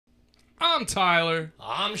I'm Tyler.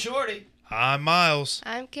 I'm Shorty. I'm Miles.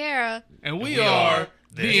 I'm Kara. And we are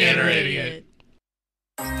The Inner Idiot.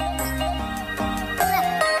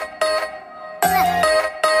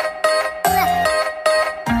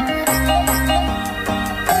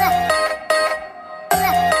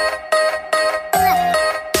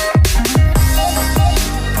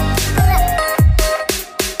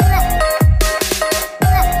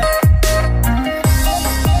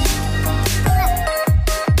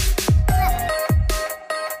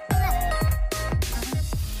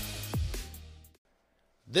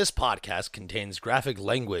 This podcast contains graphic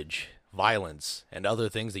language, violence, and other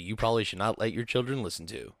things that you probably should not let your children listen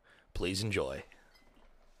to. Please enjoy.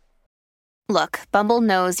 Look, Bumble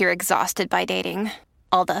knows you're exhausted by dating.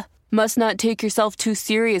 All the, must not take yourself too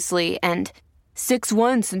seriously, and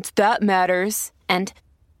 6'1" since that matters, and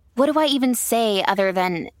what do I even say other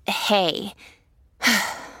than, hey?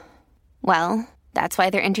 Well, that's why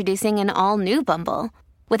they're introducing an all-new Bumble,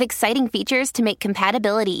 with exciting features to make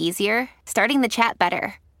compatibility easier, starting the chat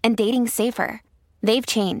better, and dating safer. They've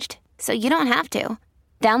changed, so you don't have to.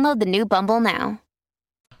 Download the new Bumble now.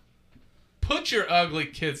 Put your ugly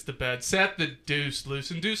kids to bed. Set the deuce loose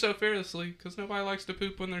and do so fearlessly, because nobody likes to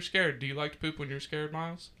poop when they're scared. Do you like to poop when you're scared,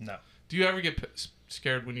 Miles? No. Do you ever get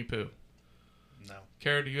scared when you poo? No.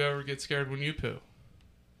 Kara, do you ever get scared when you poo?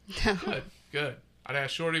 No. Good. I'd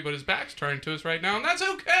ask Shorty, but his back's turned to us right now, and that's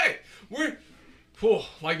okay.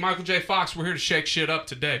 Like Michael J. Fox, we're here to shake shit up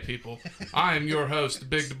today, people. I am your host, the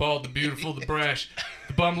big, the bald, the beautiful, the brash,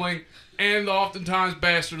 the bumbling, and the oftentimes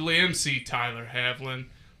bastardly MC, Tyler Havlin.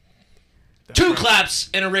 That's Two right.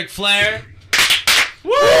 claps and a Ric Flair.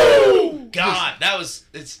 Woo! God,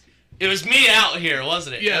 it was me out here,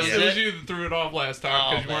 wasn't it? Yes, That it was you that threw it off last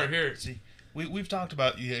time because you weren't here. See, we've talked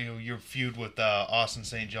about your feud with Austin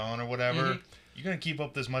St. John or whatever. Mm-hmm. You're going to keep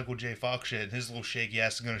up this Michael J. Fox shit, and his little shaky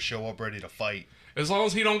ass is going to show up ready to fight. As long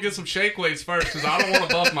as he don't get some shake weights first, because I don't want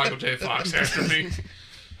to buff Michael J. Fox after me.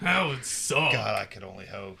 That would suck. God, I could only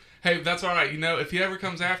hope. Hey, that's all right. You know, if he ever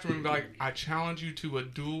comes after me and be like, I challenge you to a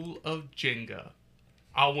duel of Jenga,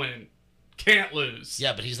 I'll win. Can't lose.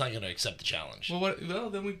 Yeah, but he's not going to accept the challenge. Well,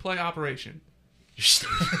 then we play Operation. You're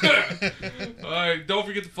stupid. All right, don't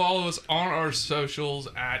forget to follow us on our socials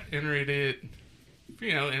at Inner Idiot.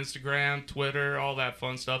 Instagram, Twitter, all that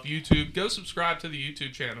fun stuff. YouTube. Go subscribe to the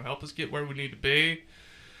YouTube channel. Help us get where we need to be.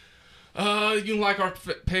 You can like our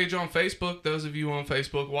page on Facebook. Those of you on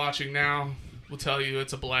Facebook watching now will tell you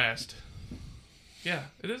it's a blast. Yeah,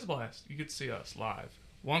 it is a blast. You get to see us live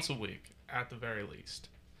once a week at the very least.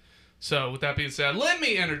 So, with that being said, let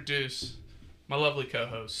me introduce my lovely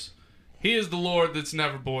co-host. He is the Lord that's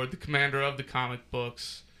never bored, the commander of the comic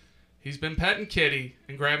books. He's been petting kitty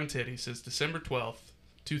and grabbing titty since December 12th,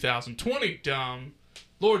 2020. Dumb.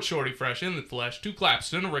 Lord Shorty Fresh in the flesh. Two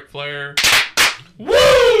claps and a Ric Flair.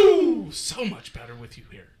 Woo! So much better with you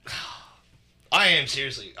here. I am,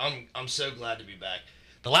 seriously. I'm so glad to be back.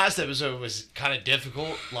 The last episode was kind of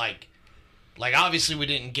difficult. Like obviously we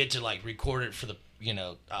didn't get to record it for the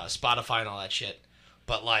Spotify and all that shit.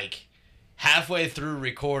 But halfway through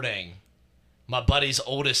recording, my buddy's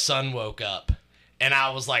oldest son woke up. And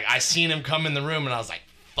I was I seen him come in the room, and I was like,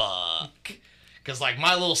 fuck. Because,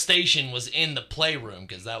 my little station was in the playroom,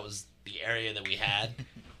 because that was the area that we had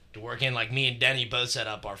to work in. Me and Denny both set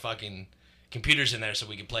up our fucking computers in there so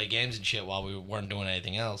we could play games and shit while we weren't doing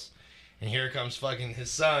anything else. And here comes fucking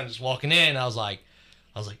his son just walking in. I was like,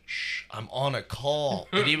 shh, I'm on a call.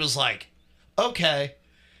 And he was like, okay.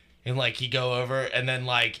 And, he'd go over, and then,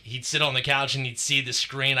 he'd sit on the couch, and he'd see the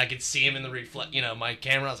screen. I could see him in the my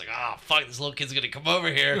camera. I was like, oh, fuck, this little kid's gonna come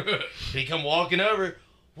over here. And he'd come walking over.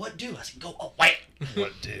 What do? I said, go away.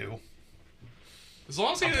 What do? As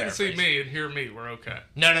long as he didn't see me and hear me, we're okay.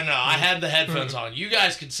 No. I had the headphones on. You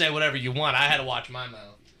guys could say whatever you want. I had to watch my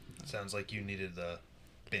mouth. Sounds like you needed the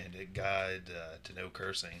Bandit Guide to no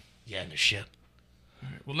cursing. Yeah, no shit. All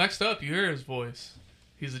right, well, next up, you hear his voice.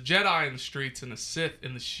 He's a Jedi in the streets and a Sith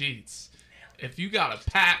in the sheets. If you got a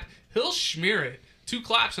pap, he'll smear it. Two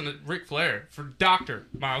claps and a Ric Flair for Dr.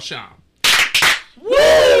 Miles Shawn.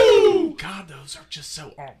 Woo! God, those are just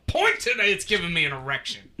so on point today. It's giving me an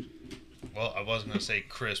erection. Well, I wasn't going to say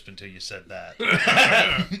crisp until you said that.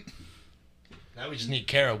 Now we just need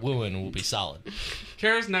Kara wooing and we'll be solid.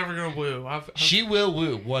 Kara's never going to woo. She will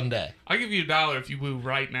woo one day. I'll give you $1 if you woo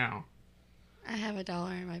right now. I have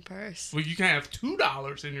 $1 in my purse. Well, you can have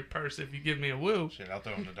 $2 in your purse if you give me a woo. Shit, I'll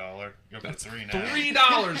throw him $1. Go for That's $3 now.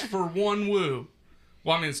 $3 for one woo.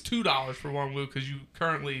 Well, I mean, it's $2 for one woo because you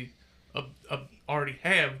currently already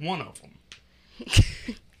have one of them.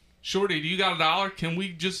 Shorty, do you got $1? Can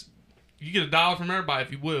we just... You get $1 from everybody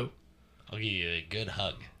if you woo. I'll give you a good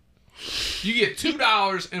hug. You get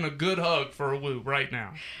 $2 and a good hug for a woo right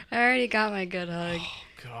now. I already got my good hug. Oh,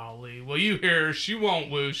 golly. Well, you hear her. She won't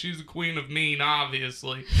woo. She's the queen of mean,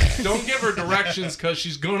 obviously. Don't give her directions because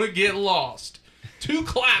she's going to get lost. 2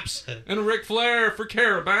 claps and a Ric Flair for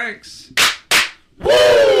Kara Banks.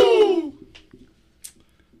 Woo!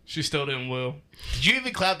 She still didn't woo. Did you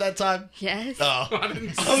even clap that time? Yes. Oh. I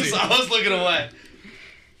didn't see. I was looking away.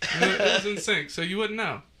 It was in sync, so you wouldn't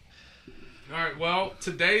know. All right, well,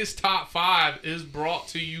 today's top 5 is brought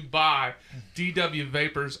to you by DW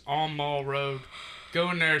Vapors on Mall Road.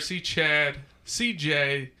 Go in there, see Chad, see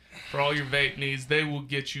Jay for all your vape needs. They will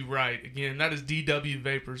get you right. Again, that is DW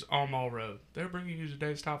Vapors on Mall Road. They're bringing you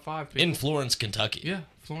today's top 5, people. In Florence, Kentucky. Yeah,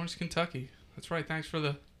 Florence, Kentucky. That's right. Thanks for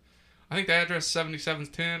the... I think the address is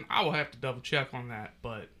 7710. I will have to double check on that,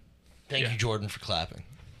 but... Thank you, Jordan, for clapping.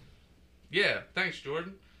 Yeah, thanks,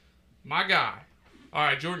 Jordan. My guy. All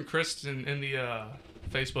right, Jordan Christensen in the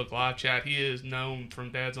Facebook live chat. He is known from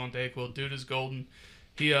Dad's on Dayquil. Dude is golden.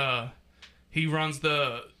 He runs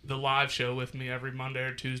the live show with me every Monday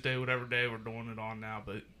or Tuesday, whatever day we're doing it on now.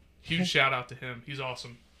 But huge shout out to him. He's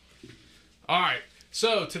awesome. All right,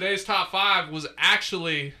 so today's top 5 was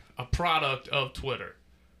actually a product of Twitter.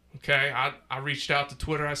 Okay, I reached out to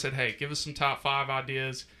Twitter. I said, hey, give us some top 5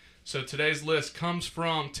 ideas. So today's list comes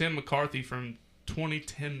from Tim McCarthy from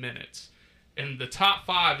 2010 Minutes. And the top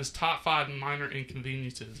 5 is top 5 minor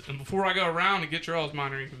inconveniences. And before I go around and get your all's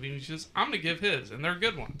minor inconveniences, I'm going to give his, and they're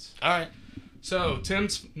good ones. All right. So,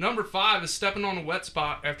 Tim's number 5 is stepping on a wet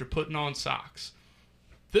spot after putting on socks.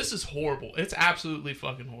 This is horrible. It's absolutely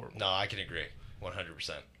fucking horrible. No, I can agree.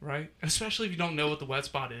 100%. Right? Especially if you don't know what the wet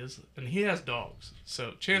spot is. And he has dogs.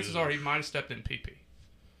 So, chances are he might have stepped in pee-pee.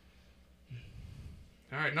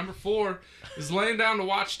 All right, number 4 is laying down to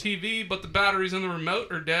watch TV, but the batteries in the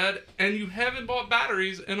remote are dead, and you haven't bought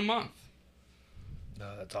batteries in a month.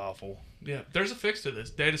 No, that's awful. Yeah, there's a fix to this.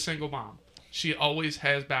 Date a single mom. She always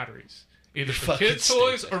has batteries. Either for Fucking kids'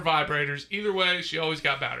 toys stupid. or vibrators. Either way, she always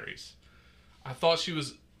got batteries. I thought she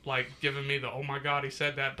was, like, giving me the, oh my god, he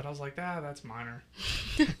said that, but I was like, that's minor.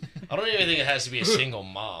 I don't even think it has to be a single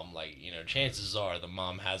mom. Like, chances are the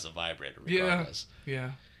mom has a vibrator regardless.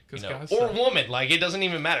 Yeah. Guys Or suck. woman. Like, it doesn't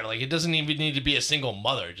even matter. Like, it doesn't even need to be a single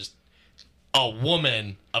mother. Just a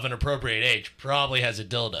woman of an appropriate age probably has a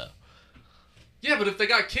dildo. Yeah, but if they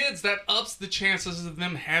got kids, that ups the chances of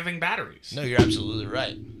them having batteries. No, you're absolutely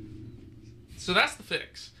right. So that's the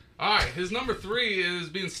fix. All right, his number 3 is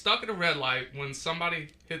being stuck at a red light when somebody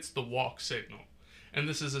hits the walk signal. And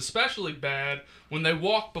this is especially bad when they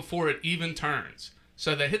walk before it even turns.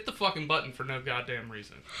 So they hit the fucking button for no goddamn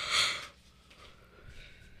reason.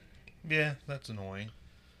 Yeah, that's annoying.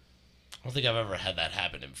 I don't think I've ever had that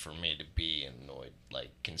happen for me to be annoyed, like,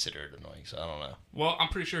 consider it annoying, so I don't know. Well, I'm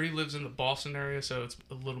pretty sure he lives in the Boston area, so it's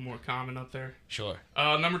a little more common up there. Sure.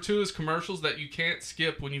 Number 2 is commercials that you can't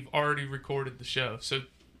skip when you've already recorded the show. So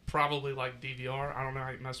probably like DVR. I don't know how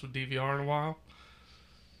you mess with DVR in a while.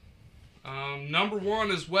 Number 1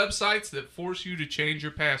 is websites that force you to change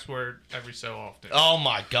your password every so often. Oh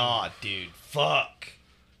my god, dude. Fuck.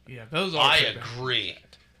 Yeah, those are. I agree.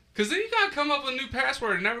 Because then you gotta come up with a new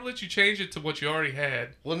password and never let you change it to what you already had.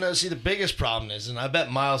 Well, no, see, the biggest problem is, and I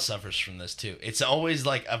bet Miles suffers from this too, it's always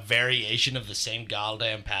like a variation of the same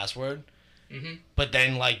goddamn password. Mm-hmm. But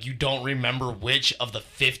then, like, you don't remember which of the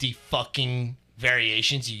 50 fucking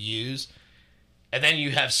variations you use. And then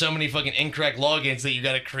you have so many fucking incorrect logins that you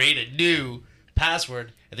gotta create a new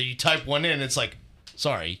password. And then you type one in and it's like,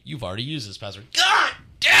 sorry, you've already used this password. God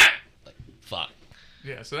damn! Like, fuck.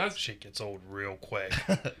 Yeah, so that's... Shit gets old real quick.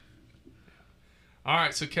 All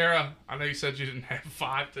right, so Kara, I know you said you didn't have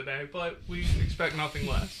 5 today, but we expect nothing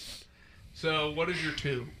less. So what is your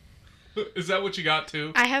 2? Is that what you got,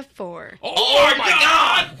 2? I have 4. Oh my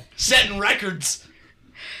god! Setting records!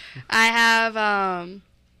 I have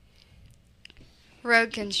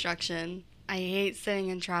road construction. I hate sitting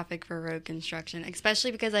in traffic for road construction, especially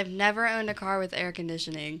because I've never owned a car with air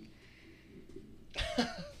conditioning.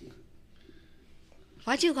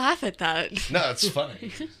 Why'd you laugh at that? No, it's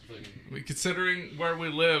funny. Considering where we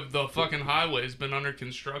live, the fucking highway's been under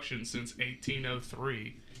construction since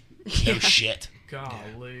 1803. No shit.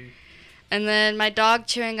 Golly. And then my dog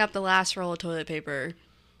chewing up the last roll of toilet paper.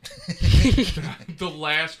 The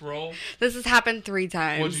last roll? This has happened 3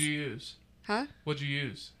 times. What'd you use? Huh? What'd you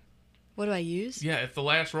use? What do I use? Yeah, if the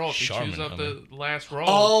last roll, if you Charmin, choose up homie. the last roll,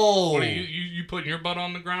 Oh! what are you putting your butt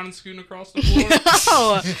on the ground and scooting across the floor?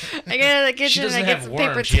 Oh, I get to the kitchen She doesn't and I get have some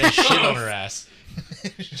paper worms. She has towels. shit on her ass.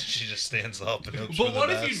 She just stands up and hopes But for the what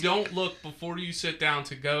if best. you don't look before you sit down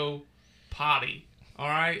to go potty? All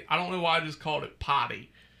right? I don't know why I just called it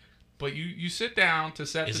potty. but you sit down to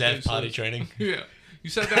set Is the that deuce potty loose. training? Yeah. You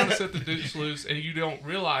sit down to set the deuce loose, and you don't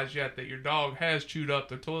realize yet that your dog has chewed up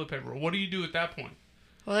the toilet paper. What do you do at that point?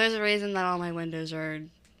 Well, there's a reason that all my windows are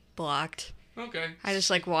blocked. Okay. I just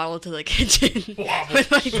like waddle to the kitchen Wobble.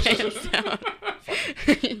 with my pants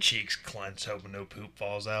down. Cheeks clenched, hoping no poop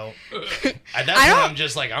falls out. At that I point, don't- I'm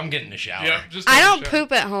just like, I'm getting in the shower. Yeah, just I take a don't shower.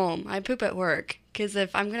 poop at home. I poop at work. Because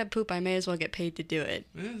if I'm going to poop, I may as well get paid to do it.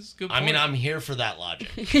 Yeah, that's a good I mean, point. I'm here for that logic.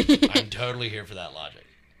 I'm totally here for that logic.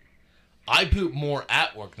 I poop more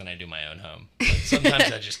at work than I do my own home. But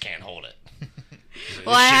sometimes I just can't hold it.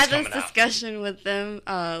 Well, I had Shit's this coming out. discussion with them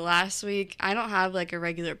last week. I don't have like a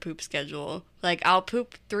regular poop schedule. Like I'll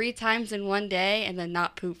poop 3 times in one day and then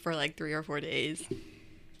not poop for like 3 or 4 days.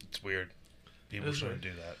 It's weird. People It's shouldn't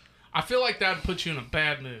weird. do that. I feel like that would put you in a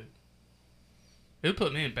bad mood. It would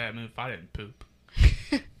put me in a bad mood if I didn't poop.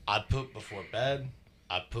 I poop before bed.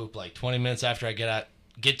 I poop like 20 minutes after I get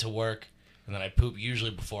to work, and then I poop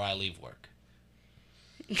usually before I leave work.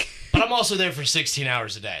 But I'm also there for 16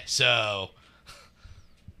 hours a day, so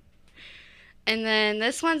And then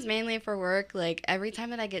this one's mainly for work. Like every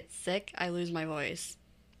time that I get sick, I lose my voice.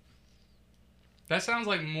 That sounds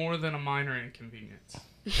like more than a minor inconvenience.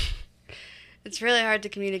 It's really hard to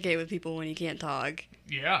communicate with people when you can't talk.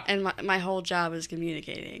 Yeah. And my whole job is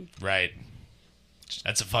communicating. right.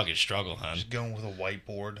 That's a fucking struggle, hon. Just going with a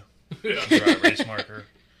whiteboard, Yeah. dry erase marker.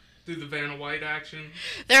 Do the Vanna White action.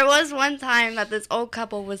 There was one time that this old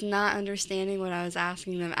couple was not understanding what I was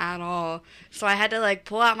asking them at all. So I had to like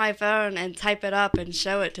pull out my phone and type it up and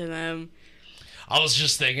show it to them. I was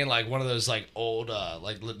just thinking like one of those like old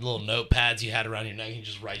like little notepads you had around your neck. You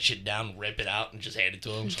just write shit down, rip it out, and just hand it to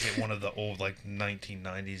them. Get one of the old like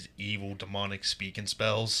 1990s evil demonic speaking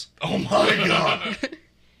spells. Oh my god!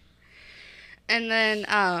 And then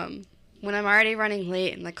when I'm already running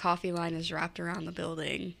late and the coffee line is wrapped around the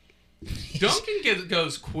building. Duncan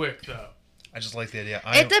goes quick, though. I just like the idea.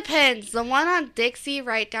 It depends. The one on Dixie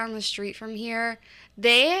right down the street from here,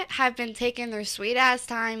 they have been taking their sweet ass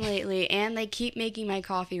time lately and they keep making my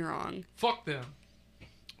coffee wrong. Fuck them.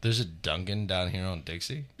 There's a Dunkin' down here on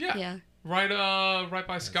Dixie. Yeah. Yeah. Right by not much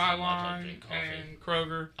I Skyline drink coffee. and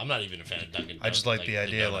Kroger. I'm not even a fan of Dunkin'. I just like the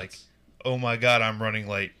idea, like, oh my god, I'm running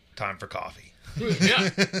late. Time for coffee. Yeah.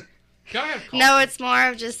 Gotta have coffee. No, it's more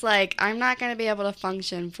of just like, I'm not going to be able to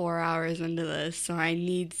function 4 hours into this, so I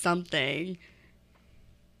need something.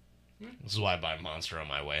 This is why I buy Monster on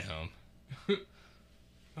my way home.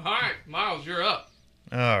 All right, Miles, you're up.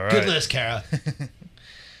 All right. Good list, Kara.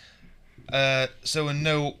 So in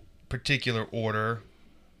no particular order,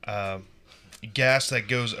 gas that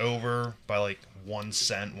goes over by like 1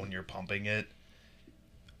 cent when you're pumping it,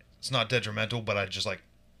 it's not detrimental, but I just like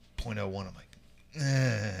 0.01. I'm like,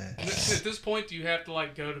 At this point, do you have to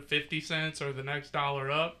like go to 50 cents or the next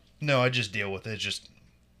dollar up? no, I just deal with it. It's just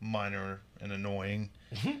minor and annoying.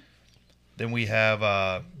 Then we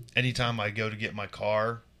have anytime I go to get my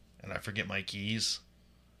car and I forget my keys,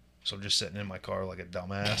 so I'm just sitting in my car like a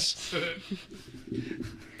dumbass.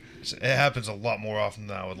 It happens a lot more often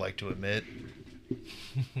than I would like to admit.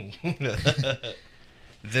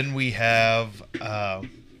 Then we have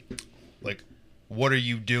like, what are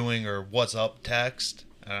you doing or what's up text,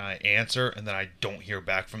 and I answer, and then I don't hear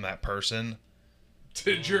back from that person.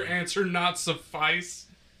 Did your answer not suffice?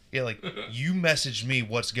 Yeah, like, you messaged me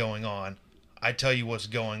what's going on. I tell you what's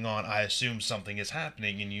going on. I assume something is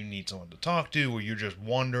happening and you need someone to talk to, or you're just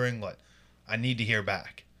wondering. Like, I need to hear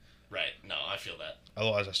back. Right. No, I feel that.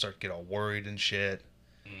 Otherwise, I start to get all worried and shit.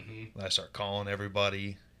 Mm-hmm. And I start calling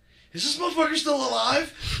everybody. Is this motherfucker still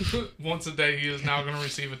alive? Once a day, he is now going to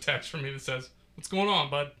receive a text from me that says, "What's going on,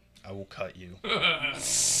 bud?" I will cut you.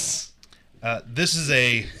 This is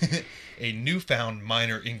a a newfound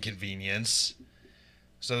minor inconvenience.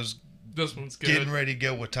 So I was This one's good. getting ready to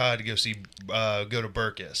go with Ty to go to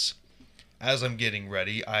Burkus. As I'm getting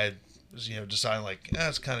ready, I was, deciding like,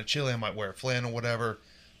 it's kind of chilly. I might wear a flannel, whatever.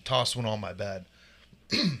 Toss one on my bed.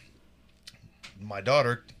 My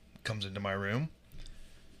daughter comes into my room,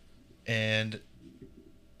 and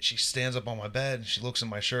she stands up on my bed and she looks at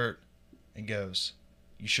my shirt and goes,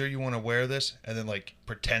 "You sure you want to wear this?" And then like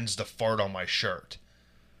pretends to fart on my shirt.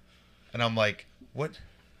 And I'm like, "What?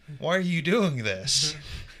 Why are you doing this?"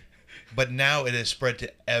 But now it has spread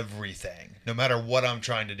to everything. No matter what I'm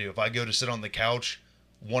trying to do. If I go to sit on the couch,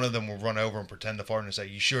 one of them will run over and pretend to fart and say,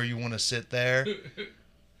 "You sure you want to sit there?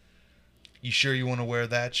 You sure you want to wear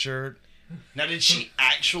that shirt?" Now, did she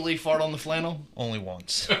actually fart on the flannel? Only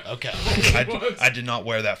once. Okay. I did not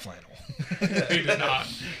wear that flannel. He did not.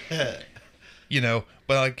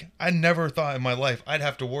 But like, I never thought in my life I'd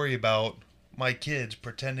have to worry about my kids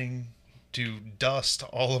pretending to dust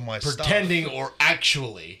all of my stuff. Pretending or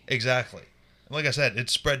actually. Exactly. Like I said,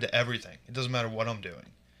 it's spread to everything. It doesn't matter what I'm doing.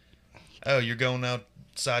 Oh, you're going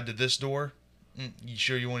outside to this door? You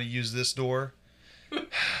sure you want to use this door?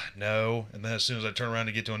 No. And then as soon as I turn around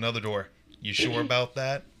to get to another door, you sure about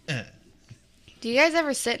that? Do you guys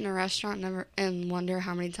ever sit in a restaurant and wonder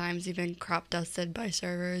how many times you've been crop dusted by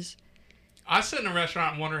servers? I sit in a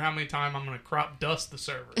restaurant and wonder how many times I'm going to crop dust the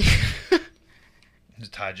server.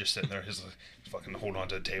 Ty just sitting there, he's fucking holding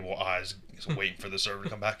onto the table, eyes, he's waiting for the server to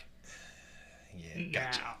come back. Yeah,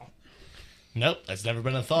 gotcha. Now. Nope, that's never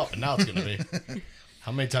been a thought, but now it's going to be.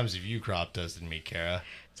 How many times have you crop dusted me, Kara?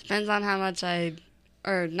 Depends on how much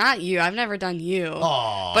or not you, I've never done you.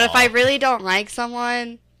 Aww. But if I really don't like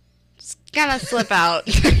someone, just gonna slip out.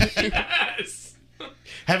 Yes.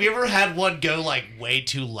 Have you ever had one go like way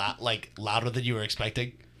too loud, like louder than you were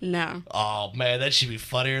expecting? No. Oh man, that should be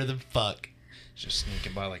funnier than fuck. Just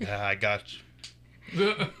sneaking by like, I got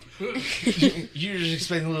you. You're just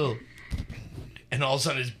expecting a little, and all of a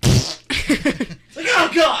sudden it's like,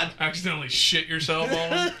 oh god! Accidentally shit yourself on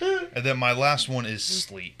them. And then my last one is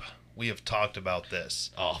sleep. We have talked about this.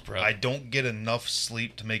 Oh, bro. I don't get enough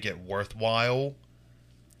sleep to make it worthwhile.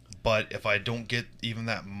 But if I don't get even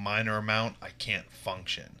that minor amount, I can't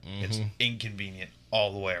function. It's inconvenient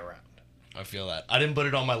all the way around. I feel that. I didn't put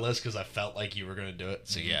it on my list because I felt like you were going to do it.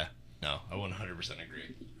 So, yeah. No, I 100%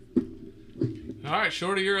 agree. All right,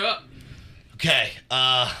 Shorty, you're up. Okay.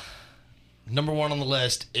 Number one on the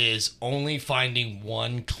list is only finding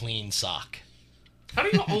one clean sock. How do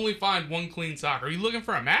you only find one clean sock? Are you looking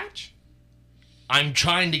for a match? I'm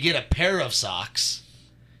trying to get a pair of socks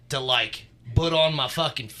to, like, put on my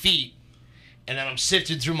fucking feet, and then I'm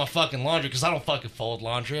sifting through my fucking laundry because I don't fucking fold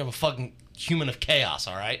laundry. I'm a fucking human of chaos,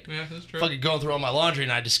 all right? Yeah, that's true. Fucking going through all my laundry,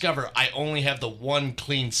 and I discover I only have the one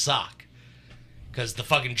clean sock because the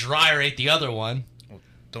fucking dryer ate the other one. Well,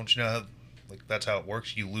 don't you know how, that's how it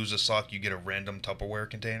works? You lose a sock, you get a random Tupperware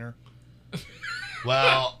container.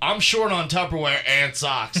 Well, I'm short on Tupperware and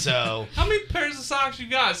socks, so... How many pairs of socks you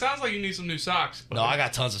got? It sounds like you need some new socks. No, I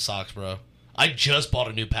got tons of socks, bro. I just bought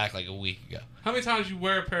a new pack like a week ago. How many times you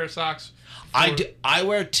wear a pair of socks? I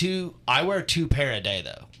wear two pair a day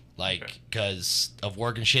though, like because of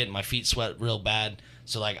work and shit. And my feet sweat real bad,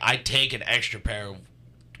 so like I take an extra pair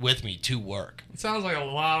with me to work. It sounds like a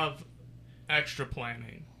lot of extra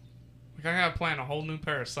planning. Like I gotta plan a whole new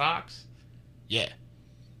pair of socks. Yeah,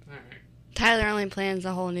 All right. Tyler only plans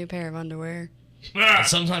a whole new pair of underwear. and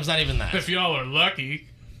sometimes not even that. If y'all are lucky.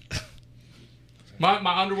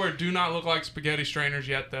 My underwear do not look like spaghetti strainers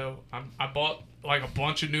yet, though. I bought like a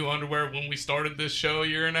bunch of new underwear when we started this show a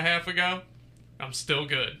year and a half ago. I'm still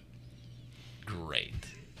good. Great.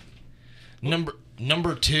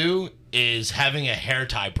 Number two is having a hair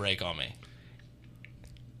tie break on me.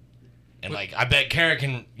 And like I bet Kara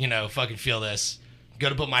can, fucking feel this. Go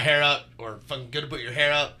to put my hair up, or fucking go to put your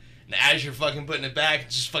hair up, and as you're fucking putting it back, it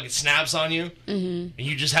just fucking snaps on you. Mm-hmm. And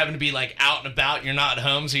you just happen to be like out and about, you're not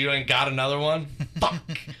home, so you ain't got another one. Fuck.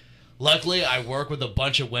 Luckily, I work with a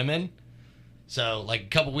bunch of women. So, like a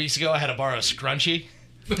couple weeks ago, I had to borrow a scrunchie.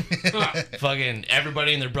 Fucking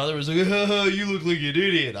everybody and their brother was like, you look like an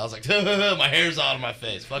idiot. I was like, my hair's all on my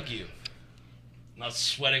face. Fuck you. I'm not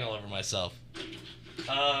sweating all over myself.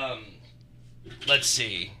 Let's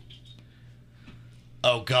see.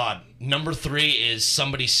 Oh, God. Number three is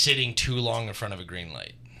somebody sitting too long in front of a green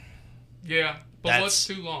light. Yeah, but what's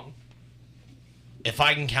too long? If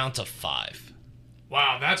I can count to 5.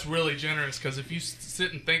 Wow, that's really generous, because if you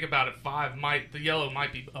sit and think about it, 5 the yellow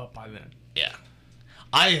might be up by then. Yeah.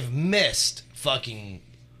 I have missed fucking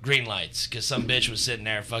green lights, because some bitch was sitting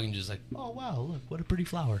there fucking just like, oh, wow, look, what a pretty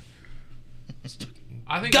flower.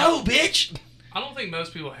 Go, bitch! I don't think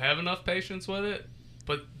most people have enough patience with it.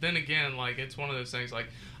 But then again, like, it's one of those things, like,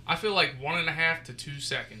 I feel like 1.5 to 2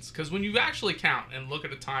 seconds. Because when you actually count and look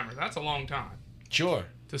at a timer, that's a long time. Sure.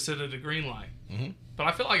 To sit at a green light. Mm-hmm. But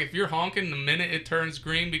I feel like if you're honking the minute it turns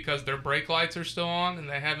green because their brake lights are still on and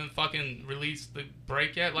they haven't fucking released the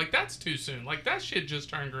brake yet, like, that's too soon. Like, that shit just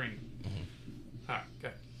turned green. Mm-hmm. All right,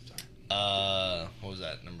 good. Sorry. What was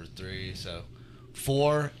that? Number 3. So,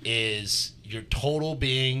 4 is your total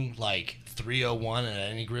being, like, $3.01 at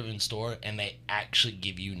any given store, and they actually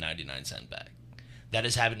give you 99 cents back. That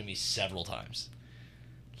has happened to me several times.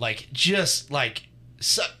 Like, just, like,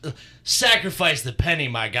 sacrifice the penny,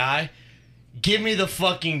 my guy. Give me the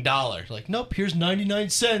fucking $1. Like, nope, here's 99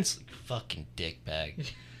 cents. Like, fucking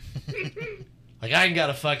dickbag. Like, I ain't got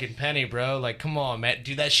a fucking penny, bro. Like, come on, man.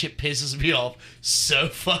 Dude, that shit pisses me off so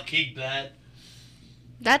fucking bad.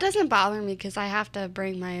 That doesn't bother me because I have to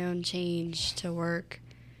bring my own change to work.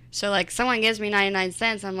 So, like, someone gives me 99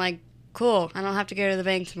 cents, I'm like, cool. I don't have to go to the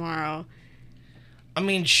bank tomorrow. I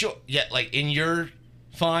mean, sure. Yeah, like, in your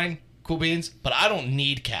fine, cool beans, but I don't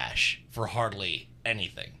need cash for hardly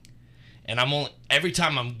anything. And I'm only, every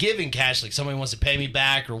time I'm giving cash, like somebody wants to pay me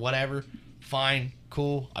back or whatever, fine,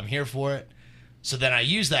 cool, I'm here for it. So then I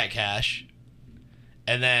use that cash,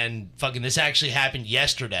 and then fucking this actually happened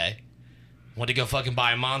yesterday. Went to go fucking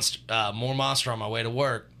buy a more Monster on my way to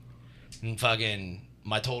work, and fucking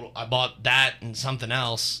I bought that and something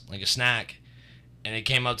else, like a snack, and it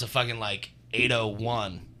came up to fucking like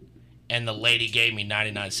 801, and the lady gave me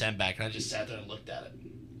 99 cents back, and I just sat there and looked at it.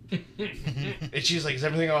 And she's like, "Is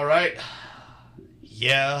everything all right?"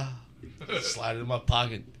 Yeah. Slide it in my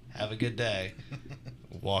pocket. Have a good day.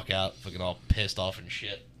 Walk out, fucking all pissed off and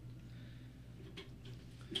shit.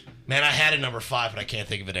 Man, I had a number 5, but I can't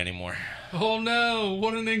think of it anymore. Oh no,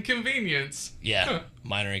 what an inconvenience. Yeah,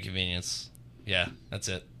 minor inconvenience. Yeah, that's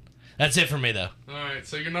it. That's it for me, though. Alright,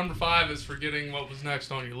 so your number 5 is forgetting what was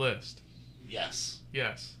next on your list. Yes.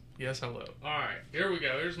 Yes. Yes, hello. Alright, here we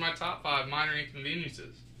go. Here's my top 5 minor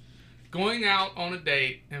inconveniences. Going out on a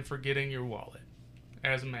date and forgetting your wallet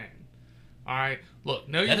as a man. Alright, look,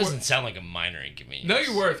 know that doesn't sound like a minor inconvenience. Know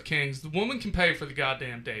your worth, Kings. The woman can pay for the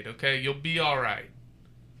goddamn date, okay? You'll be alright.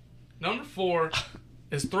 Number 4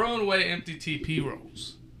 is throwing away empty TP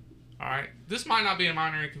rolls. Alright? This might not be a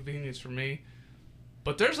minor inconvenience for me,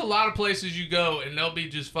 but there's a lot of places you go and they'll be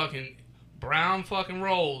just fucking brown fucking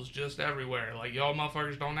rolls just everywhere. Like, y'all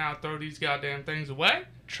motherfuckers don't know how to throw these goddamn things away?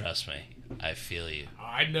 Trust me. I feel you.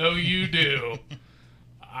 I know you do.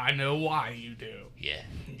 I know why you do. Yeah.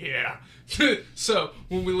 Yeah. So,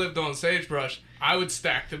 when we lived on Sagebrush, I would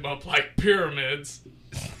stack them up like pyramids.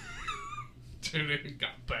 Dude, it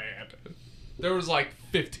got bad. There was like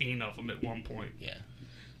 15 of them at one point. Yeah.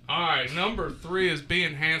 Alright, number 3 is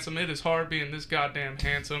being handsome. It is hard being this goddamn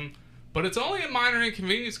handsome, but it's only a minor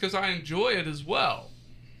inconvenience because I enjoy it as well.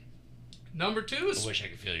 Number 2 is... I wish I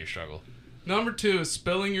could feel your struggle. Number 2 is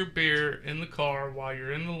spilling your beer in the car while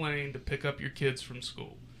you're in the lane to pick up your kids from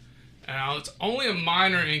school. Now, it's only a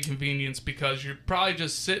minor inconvenience because you're probably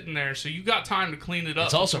just sitting there, so you got time to clean it up.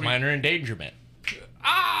 It's also minor endangerment.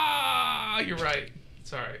 You're right.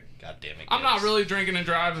 It's all right. God damn it. I'm not really drinking and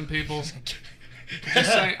driving, people.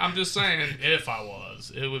 I'm just saying, if I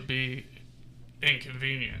was, it would be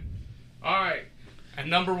inconvenient. All right. And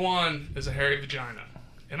number 1 is a hairy vagina.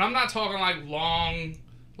 And I'm not talking like long,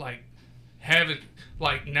 like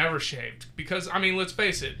never shaved. Because, I mean, let's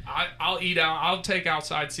face it. I'll eat out. I'll take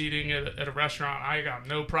outside seating at a restaurant. I got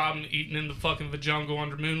no problem eating in the fucking jungle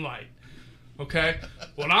under moonlight. Okay?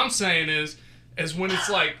 What I'm saying is when it's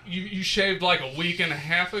like you shaved like a week and a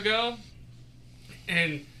half ago,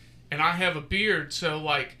 and I have a beard, so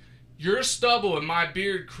like your stubble and my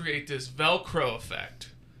beard create this Velcro effect,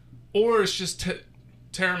 or it's just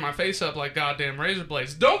tearing my face up like goddamn razor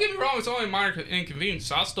blades. Don't get me wrong, it's only a minor inconvenience,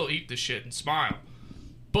 so I'll still eat this shit and smile,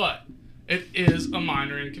 but it is a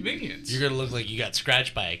minor inconvenience. You're gonna look like you got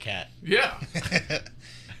scratched by a cat. Yeah.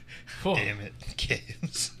 Cool. Damn it,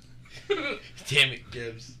 Gibbs. Damn it,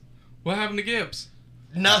 Gibbs. What happened to Gibbs?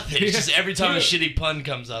 Nothing. It's just every time a shitty pun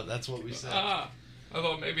comes up, that's what we say. I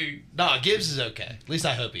thought maybe... No, Gibbs is okay. At least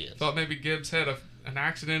I hope he is. Thought maybe Gibbs had an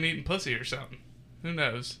accident eating pussy or something. Who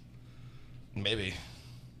knows? Maybe.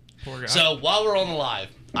 Poor guy. So, while we're on the live,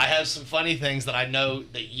 I have some funny things that I know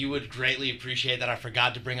that you would greatly appreciate that I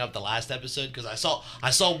forgot to bring up the last episode, because I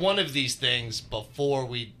saw one of these things before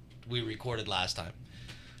we recorded last time.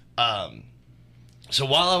 So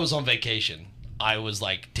while I was on vacation, I was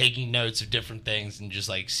like taking notes of different things and just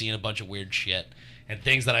like seeing a bunch of weird shit and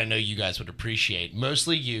things that I know you guys would appreciate.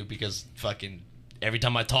 Mostly you, because fucking every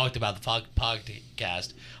time I talked about the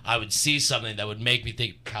podcast, I would see something that would make me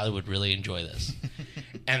think Kylie would really enjoy this.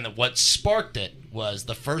 And what sparked it was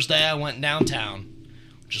the first day I went downtown,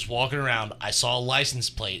 just walking around, I saw a license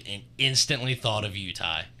plate and instantly thought of you,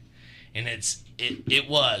 Ty. And it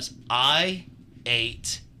was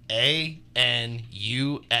I-8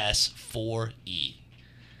 ANUS4E.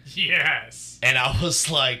 Yes. And I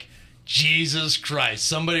was like, Jesus Christ,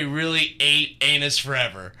 somebody really ate anus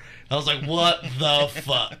forever. I was like, what the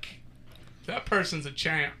fuck? That person's a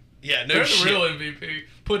champ. Yeah, no They're shit. the real MVP,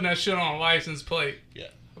 putting that shit on a license plate. Yeah.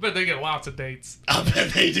 I bet they get lots of dates. I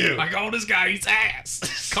bet they do. Like, oh, this guy eats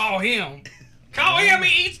ass. Call him. Call him,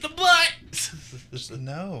 he eats the butt.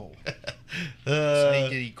 No. That's how you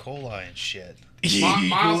get E. coli and shit.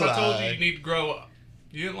 Miles, I told you you need to grow up.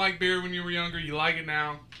 You didn't like beer when you were younger. You like it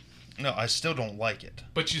now. No, I still don't like it.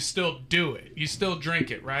 But you still do it. You still drink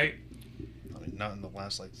it, right? I mean, not in the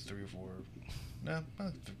last like 3 or 4, no,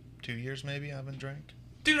 about 2 years maybe I haven't drank.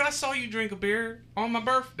 Dude, I saw you drink a beer on my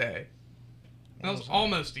birthday. That was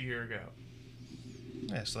almost a year ago.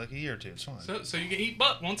 Yeah, it's like a year or two. It's fine. So you can eat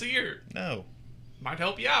butt once a year. No. Might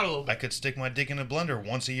help you out a little bit. I could stick my dick in a blender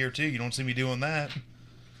once a year too. You don't see me doing that.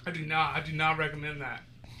 I do not recommend that.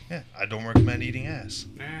 Yeah, I don't recommend eating ass.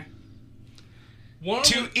 Nah.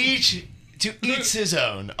 To each his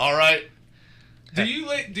own. All right. Do you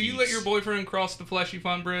let your boyfriend cross the fleshy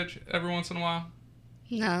fun bridge every once in a while?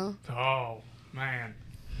 No. Oh man.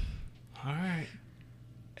 All right.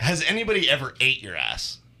 Has anybody ever ate your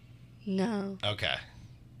ass? No. Okay.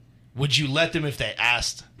 Would you let them if they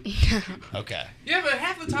asked? No. Okay. Yeah, but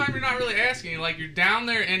half the time you're not really asking. Like, you're down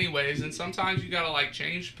there anyways, and sometimes you gotta, like,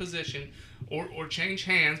 change position or change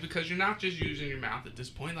hands because you're not just using your mouth at this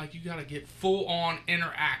point. Like, you gotta get full-on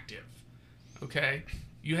interactive, okay?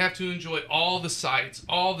 You have to enjoy all the sights,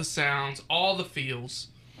 all the sounds, all the feels.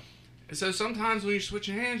 And so sometimes when you're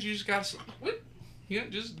switching hands, you just gotta...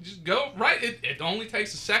 just go right. It only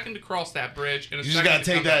takes a second to cross that bridge. And You just gotta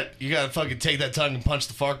take that. You gotta fucking take that tongue and punch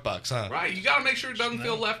the fart box, huh? Right. You gotta make sure it doesn't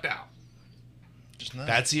feel left out. Just not.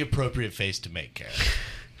 That's the appropriate face to make, Karen.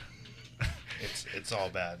 It's all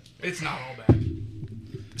bad. It's not all bad.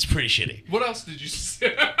 It's pretty shitty. What else did you see?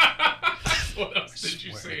 What else did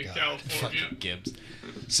you see in California? Fucking Gibbs.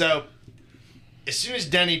 So, as soon as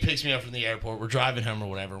Denny picks me up from the airport, we're driving home or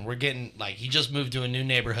whatever, and we're getting, like, he just moved to a new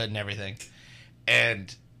neighborhood and everything.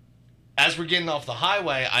 And as we're getting off the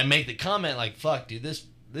highway, I make the comment, like, fuck, dude, this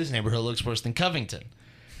neighborhood looks worse than Covington.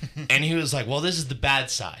 And he was like, well, this is the bad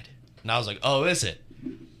side. And I was like, oh, is it?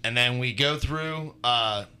 And then we go through,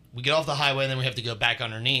 we get off the highway, and then we have to go back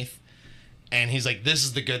underneath. And he's like, this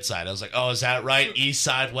is the good side. I was like, oh, is that right? East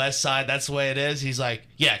side, west side, that's the way it is? He's like,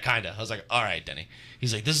 yeah, kind of. I was like, all right, Denny.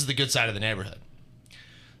 He's like, this is the good side of the neighborhood.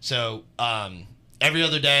 So every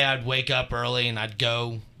other day I'd wake up early and I'd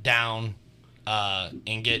go down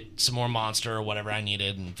and get some more Monster or whatever I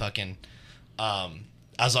needed. And fucking,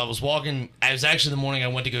 as I was walking, it was actually the morning I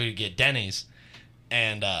went to go to get Denny's.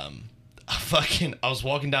 And I was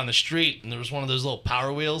walking down the street and there was one of those little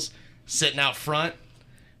Power Wheels sitting out front.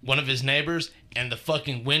 One of his neighbors, and the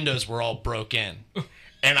fucking windows were all broke in.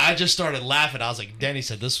 And I just started laughing. I was like, Denny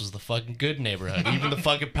said this was the fucking good neighborhood. Even the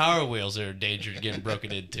fucking Power Wheels are in danger of getting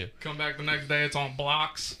broken into. Come back the next day, it's on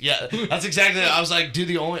blocks. Yeah, that's exactly it. I was like,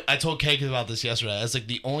 dude, I told Cake about this yesterday. I was like,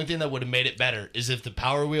 the only thing that would have made it better is if the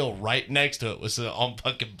Power Wheel right next to it was on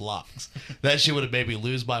fucking blocks. That shit would have made me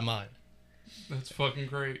lose my mind. That's fucking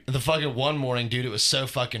great. The fucking one morning, dude, it was so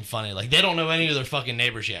fucking funny. Like, they don't know any of their fucking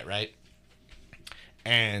neighbors yet, right?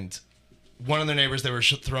 And one of their neighbors, they were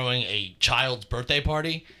throwing a child's birthday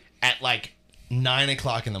party at like 9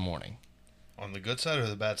 o'clock in the morning. On the good side or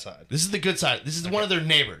the bad side? This is the good side. This is one of their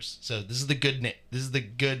neighbors. So this is the good. This is the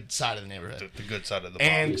good side of the neighborhood. The good side of the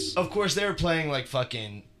and box. Of course, they were playing like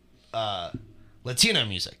fucking Latino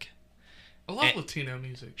music. I love Latino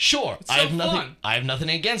music. Sure, It's so fun. I have nothing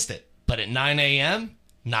against it. But at 9 a.m.,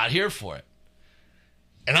 not here for it.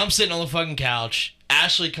 And I'm sitting on the fucking couch.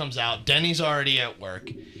 Ashley comes out. Denny's already at work.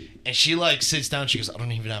 And she, like, sits down. She goes, I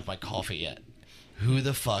don't even have my coffee yet. Who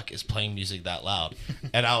the fuck is playing music that loud?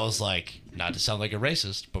 And I was like, not to sound like a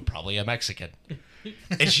racist, but probably a Mexican.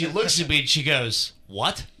 And she looks at me and she goes,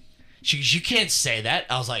 what? She goes, you can't say that.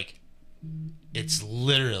 I was like, it's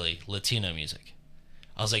literally Latino music.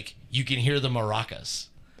 I was like, you can hear the maracas.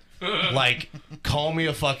 Like, call me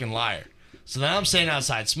a fucking liar. So then I'm staying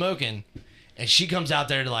outside smoking. And she comes out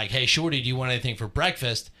there to like, hey, Shorty, do you want anything for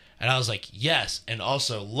breakfast? And I was like, yes. And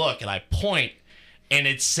also, look, and I point, and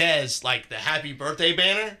it says, like, the happy birthday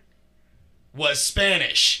banner was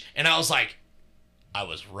Spanish. And I was like, I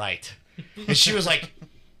was right. And she was like,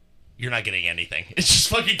 you're not getting anything. It's just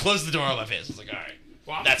fucking closed the door on my face. I was like, all right,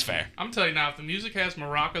 well, that's fair. I'm telling you now, if the music has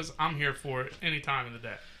maracas, I'm here for it any time of the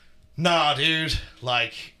day. Nah, dude.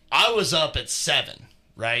 Like, I was up at 7.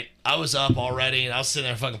 Right? I was up already, and I was sitting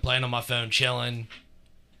there fucking playing on my phone, chilling,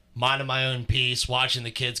 minding my own peace, watching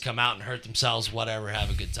the kids come out and hurt themselves, whatever,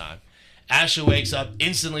 have a good time. Ashley wakes up,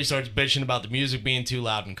 instantly starts bitching about the music being too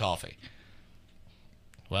loud and coffee.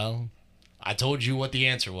 Well, I told you what the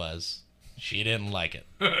answer was. She didn't like it.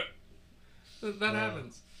 That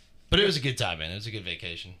happens. But it was a good time, man. It was a good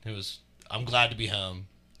vacation. I'm glad to be home,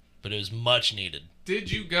 but it was much needed.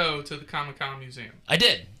 Did you go to the Comic-Con Museum? I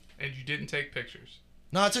did. And you didn't take pictures?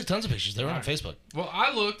 No, I took tons of pictures. They were on Facebook. Well,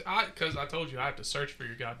 I looked, because I told you I have to search for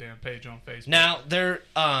your goddamn page on Facebook. Now,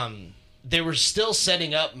 they were still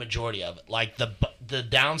setting up majority of it. Like, the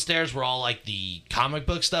downstairs where all, like, the comic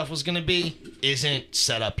book stuff was going to be isn't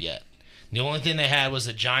set up yet. The only thing they had was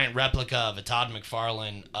a giant replica of a Todd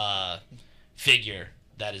McFarlane figure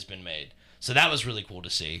that has been made. So that was really cool to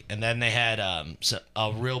see. And then they had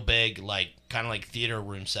a real big, like, kind of like theater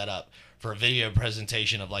room set up for a video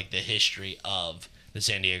presentation of like the history of the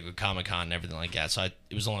San Diego Comic-Con and everything like that. So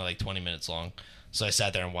it was only like 20 minutes long. So I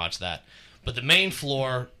sat there and watched that. But the main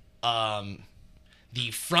floor,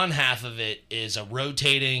 the front half of it is a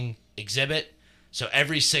rotating exhibit. So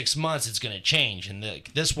every 6 months it's going to change. And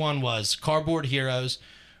this one was Cardboard Heroes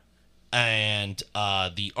and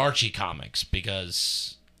the Archie comics,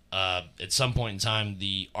 because at some point in time,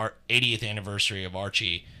 the 80th anniversary of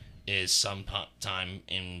Archie is sometime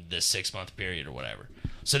in the 6 month period or whatever.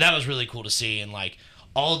 So that was really cool to see. And like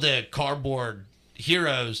all the Cardboard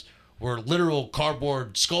Heroes were literal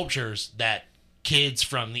cardboard sculptures that kids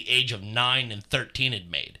from the age of 9 and 13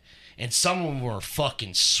 had made. And some of them were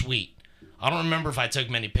fucking sweet. I don't remember if I took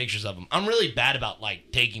many pictures of them. I'm really bad about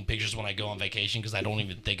like taking pictures when I go on vacation because I don't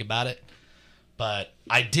even think about it. But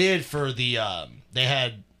I did for the, they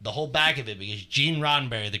had the whole back of it because Gene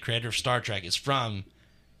Roddenberry, the creator of Star Trek, is from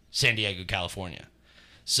San Diego, California.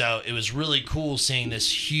 So it was really cool seeing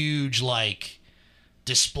this huge like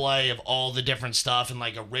display of all the different stuff and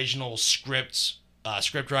like original script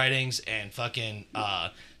writings and fucking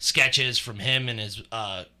sketches from him and his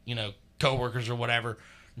coworkers or whatever,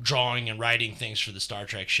 drawing and writing things for the Star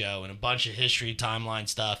Trek show, and a bunch of history timeline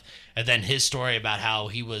stuff, and then his story about how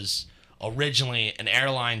he was originally an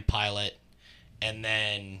airline pilot, and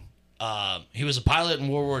then he was a pilot in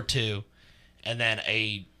World War II, and then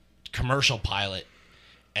a commercial pilot,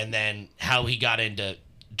 and then how he got into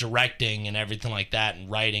directing and everything like that and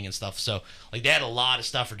writing and stuff. So like they had a lot of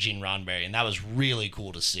stuff for Gene Roddenberry, and that was really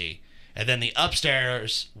cool to see. And then the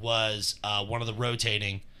upstairs was one of the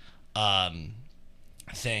rotating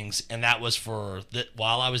things, and that was for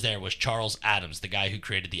while I was there was Charles Addams, the guy who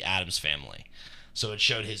created the Addams Family. So it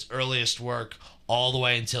showed his earliest work all the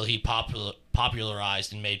way until he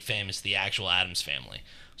popularized and made famous the actual Addams Family.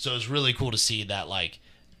 So it was really cool to see that like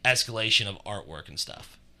escalation of artwork and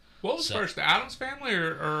stuff. What was first, the Addams Family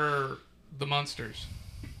or the Munsters?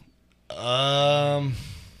 I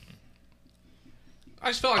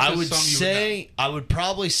just felt like I would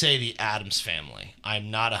probably say the Addams Family.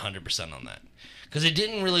 I'm not 100% on that because it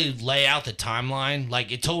didn't really lay out the timeline.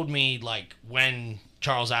 Like it told me like when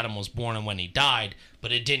Charles Addams was born and when he died,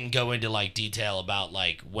 but it didn't go into like detail about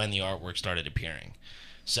like when the artwork started appearing.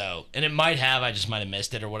 So, and it might have, I just might have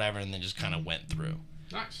missed it or whatever, and then just kind of went through.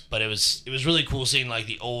 Nice. But it was really cool seeing like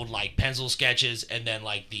the old like pencil sketches and then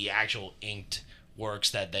like the actual inked works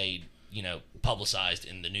that they, publicized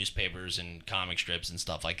in the newspapers and comic strips and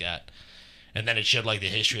stuff like that. And then it showed like the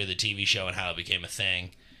history of the TV show and how it became a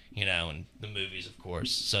thing, and the movies, of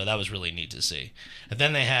course. So that was really neat to see. And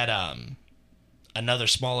then they had another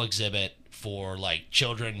small exhibit for like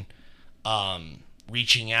children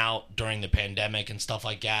reaching out during the pandemic and stuff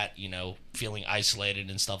like that, feeling isolated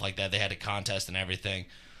and stuff like that. They had a contest and everything.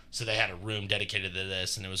 So they had a room dedicated to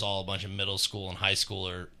this, and it was all a bunch of middle school and high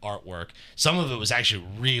schooler artwork. Some of it was actually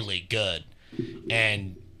really good.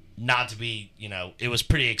 And not to be, it was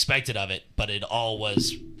pretty expected of it, but it all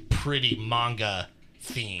was pretty manga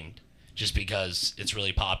themed just because it's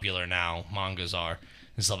really popular now. Mangas are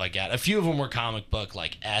and stuff like that. A few of them were comic book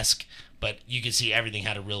like esque, but you could see everything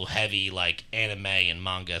had a real heavy like anime and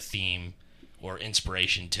manga theme or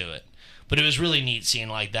inspiration to it. But it was really neat seeing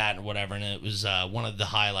like that and whatever. And it was one of the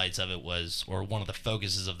highlights of it was, or one of the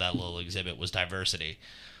focuses of that little exhibit was diversity.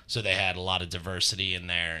 So they had a lot of diversity in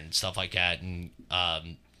there and stuff like that. And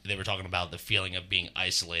they were talking about the feeling of being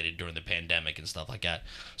isolated during the pandemic and stuff like that.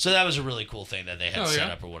 So that was a really cool thing that they had set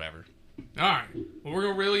up or whatever. All right. Well, we're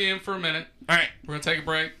going to reel you in for a minute. All right. We're going to take a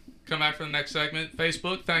break. Come back for the next segment.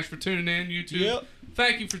 Facebook, thanks for tuning in. YouTube, yep.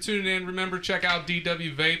 Thank you for tuning in. Remember, check out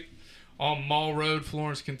DW Vape on Mall Road,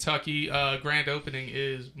 Florence, Kentucky. Grand opening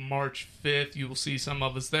is March 5th. You will see some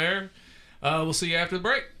of us there. We'll see you after the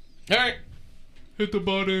break. All right. Hit the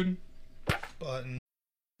button.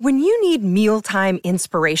 When you need mealtime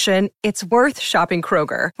inspiration, it's worth shopping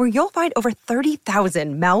Kroger, where you'll find over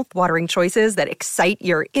 30,000 mouth-watering choices that excite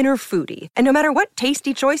your inner foodie. And no matter what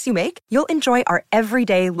tasty choice you make, you'll enjoy our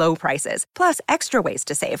everyday low prices, plus extra ways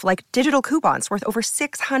to save, like digital coupons worth over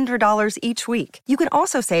 $600 each week. You can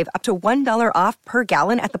also save up to $1 off per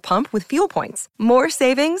gallon at the pump with fuel points. More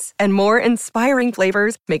savings and more inspiring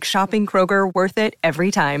flavors make shopping Kroger worth it every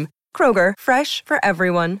time. Kroger, fresh for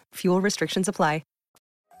everyone. Fuel restrictions apply.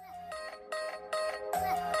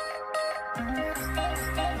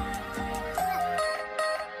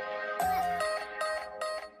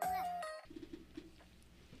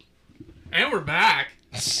 And we're back.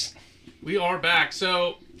 We are back.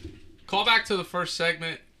 So, call back to the first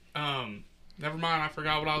segment. Never mind, I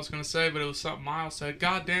forgot what I was going to say, but it was something Miles said.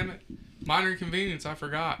 God damn it. Minor inconvenience, I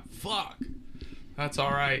forgot. Fuck. That's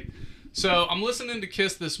all right. So I'm listening to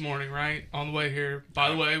Kiss this morning, right? On the way here. By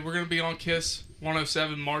the way, we're going to be on Kiss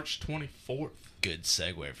 107 March 24th. Good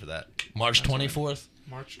segue for that. March 24th?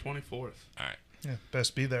 March 24th. All right. Yeah,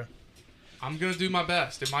 best be there. I'm going to do my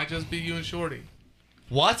best. It might just be you and Shorty.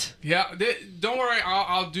 What? Yeah, don't worry.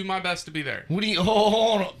 I'll do my best to be there. What do you...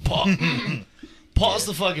 Hold on. Pause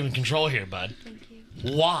the fucking control here, bud. Thank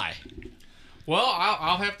you. Why? Well,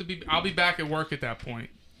 I'll be back at work at that point.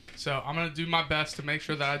 So I'm going to do my best to make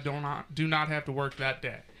sure that I do not have to work that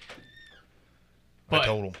day. I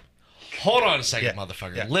told him. Hold on a second, Yeah,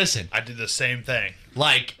 motherfucker. yeah. Listen. I did the same thing.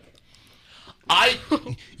 Like,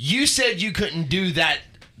 you said you couldn't do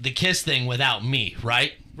the Kiss thing without me,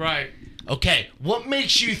 right? Right. Okay, what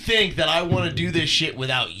makes you think that I want to do this shit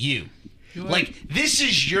without you? Like, this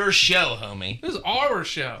is your show, homie. This is our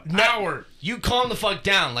show. You calm the fuck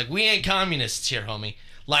down. Like, we ain't communists here, homie.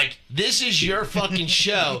 Like, this is your fucking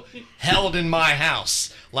show held in my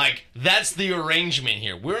house. Like, that's the arrangement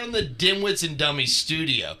here. We're in the Dimwits and Dummies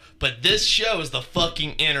studio, but this show is the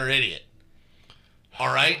fucking inner idiot.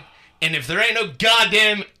 Alright? And if there ain't no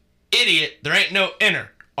goddamn idiot, there ain't no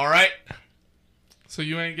inner. Alright? So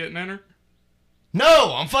you ain't getting enter?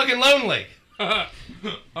 No, I'm fucking lonely.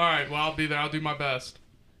 Alright, well, I'll be there. I'll do my best.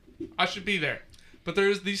 I should be there. But there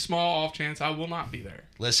is the small off chance I will not be there.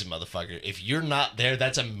 Listen, motherfucker, if you're not there,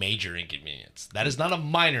 that's a major inconvenience. That is not a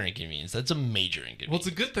minor inconvenience. That's a major inconvenience. Well, it's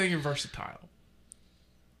a good thing you're versatile.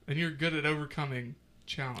 And you're good at overcoming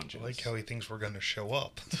challenges. I like how he thinks we're going to show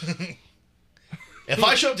up. If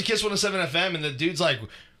I show up to Kiss 107 FM and the dude's like,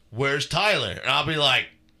 where's Tyler? And I'll be like,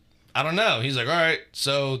 I don't know. He's like, all right,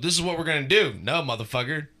 so this is what we're going to do. No,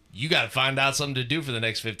 motherfucker. You got to find out something to do for the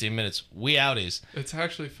next 15 minutes. We outies. It's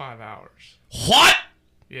actually 5 hours. What?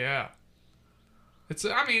 Yeah.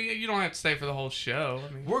 I mean, you don't have to stay for the whole show.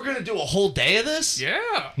 I mean, We're going to do a whole day of this?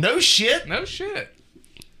 yeah. No shit? No shit.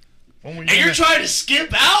 And you're trying to skip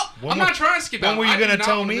out? I'm not trying to skip out. When were you going to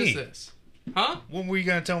tell me? This. Huh? When were you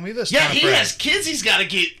going to tell me this? Yeah, time he frame? has kids he's got to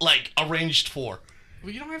get, like, arranged for.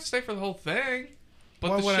 Well, you don't have to stay for the whole thing.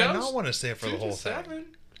 But Why the would I show's not want to stay for 2 the to whole thing? 7.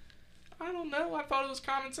 I don't know. I thought it was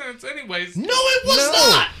common sense. Anyways. No, it was No.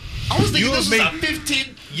 not. I was thinking You this was made- a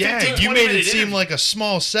 15, Yeah, 15, you 20 made it minute seem interview. like a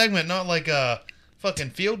small segment, not like a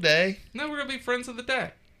fucking field day. No, we're going to be friends of the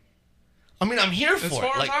day. I mean, I'm here As for far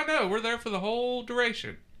it. Like, as I know, we're there for the whole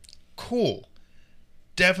duration. Cool.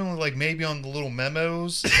 Definitely, like, maybe on the little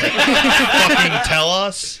memos. Like, fucking tell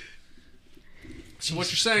us. So what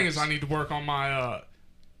you're saying is I need to work on my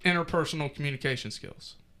interpersonal communication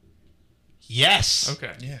skills. yes.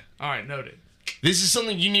 Okay. Yeah. All right, noted. This is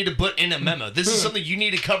something you need to put in a memo. This is something you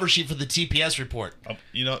need a cover sheet for the TPS report.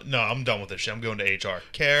 You know, no, I'm done with this shit. I'm going to HR.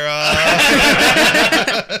 Kara.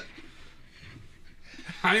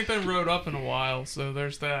 I ain't been wrote up in a while, so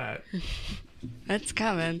there's that. That's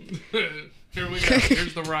coming. Here we go.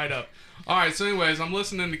 Here's the write-up. All right, so anyways, I'm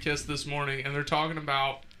listening to Kiss this morning, and they're talking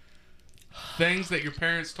about things that your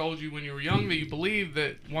parents told you when you were young that you believe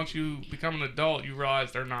that once you become an adult, you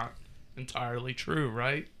realize they're not entirely true,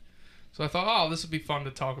 right? So I thought, oh, this would be fun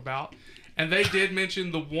to talk about. And they did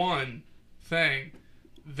mention the one thing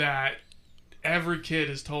that every kid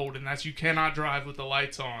is told, and that's you cannot drive with the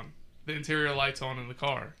lights on, the interior lights on in the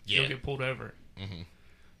car. Yeah. You'll get pulled over. Mm-hmm.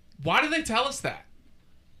 Why did they tell us that?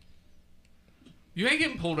 You ain't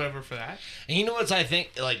getting pulled over for that. And you know what's I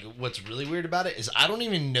think like what's really weird about it is I don't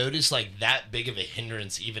even notice like that big of a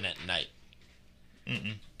hindrance even at night.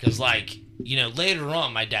 Because like you know later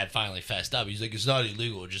on my dad finally fessed up. He's like it's not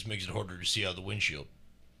illegal. It just makes it harder to see out the windshield.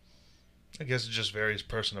 I guess it just varies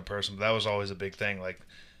person to person, but that was always a big thing. Like,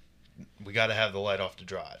 we got to have the light off to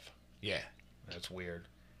drive. Yeah. That's weird.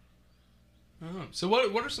 Oh. So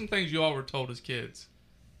what are some things you all were told as kids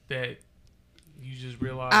that you just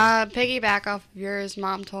realized? Piggyback off of yours,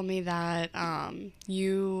 Mom told me that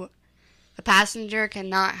the passenger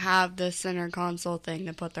cannot have the center console thing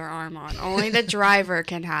to put their arm on. Only the driver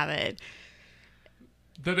can have it.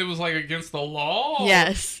 That it was like against the law?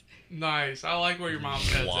 Yes. Nice. I like where your mom's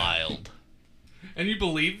head's at. Wild. And you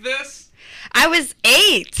believed this? I was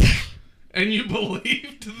 8. And you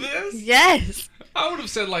believed this? Yes. I would have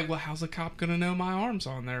said like, well, how's a cop gonna know my arm's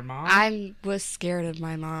on there, Mom? I was scared of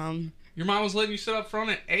my mom. Your mom was letting you sit up front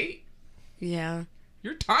at 8? Yeah.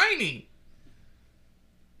 You're tiny.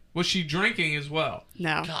 Was she drinking as well?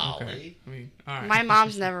 No. Golly. Okay. I mean, all right. My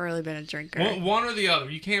mom's never really been a drinker. One or the other.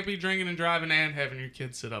 You can't be drinking and driving and having your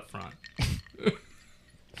kids sit up front.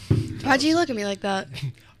 Why'd you look at me like that?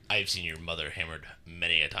 I've seen your mother hammered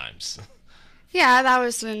many a times. Yeah, that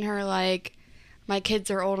was when her, like, my kids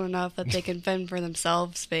are old enough that they can fend for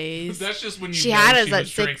themselves phase. That's just when you She know had us she at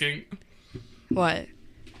was 6. drinking. What?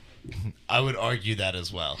 I would argue that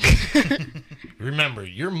as well. Remember,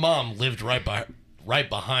 your mom lived right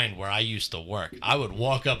behind where I used to work. I would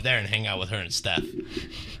walk up there and hang out with her and Steph.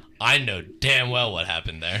 I know damn well what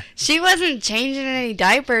happened there. She wasn't changing any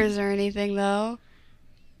diapers or anything, though.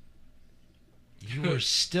 You were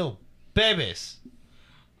still babies.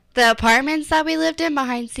 The apartments that we lived in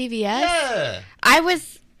behind CVS? Yeah. I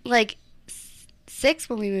was, like, 6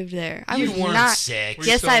 when we moved there. I You was weren't not 6. Were you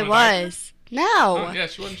Yes, still I in a diaper? was. No. Oh, yeah,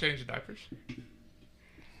 she wasn't changing diapers.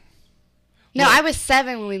 No, I was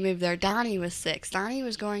 7 when we moved there. Donnie was 6. Donnie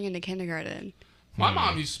was going into kindergarten. My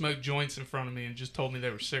mom used to smoke joints in front of me and just told me they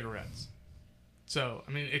were cigarettes. So,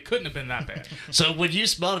 I mean, it couldn't have been that bad. So when you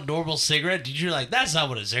smelled a normal cigarette, did you like, that's not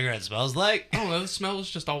what a cigarette smells like? I don't know, the smell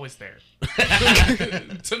was just always there.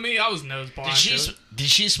 To me, I was nose blind. Did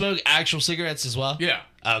she smoke actual cigarettes as well? Yeah.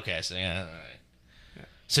 Okay, so yeah. All right.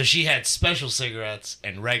 So she had special cigarettes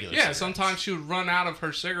and regular Yeah, cigarettes. sometimes she would run out of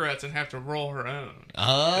her cigarettes and have to roll her own.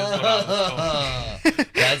 Oh,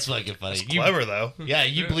 that's fucking funny. It's clever, though. Yeah,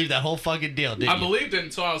 you believe that whole fucking deal, didn't you? I believed it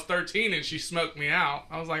until I was 13 and she smoked me out.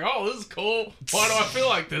 I was like, oh, this is cool. Why do I feel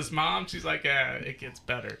like this, Mom? She's like, yeah, it gets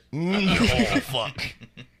better. Oh, fuck.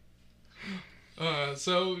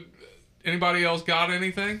 So, anybody else got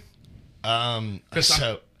anything?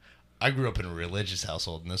 So I grew up in a religious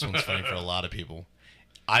household, and this one's funny for a lot of people.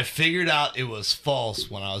 I figured out it was false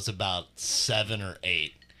when I was about 7 or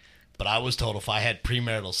 8, but I was told if I had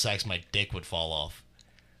premarital sex, my dick would fall off.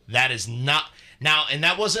 That is not... Now, and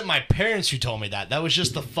that wasn't my parents who told me that. That was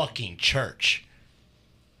just the fucking church.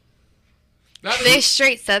 They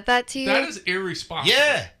straight said that to you? That is irresponsible.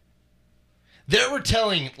 Yeah. They were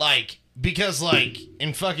telling, like, because, like,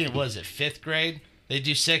 in fucking, what is it, 5th grade? They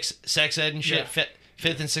do sex ed and shit, Yeah.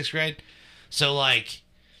 5th and 6th grade. So, like,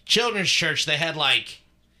 children's church, they had, like,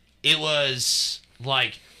 it was,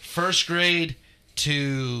 like, 1st grade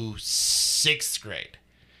to 6th grade.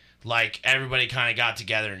 Like, everybody kind of got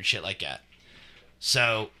together and shit like that.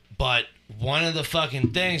 So, but one of the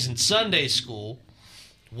fucking things in Sunday school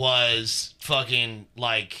was fucking,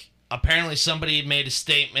 like, apparently somebody had made a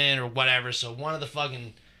statement or whatever, so one of the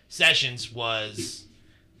fucking sessions was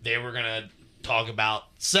they were going to talk about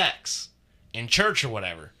sex in church or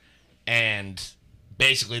whatever. And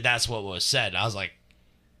basically that's what was said. I was like,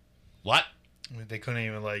 what? I mean, they couldn't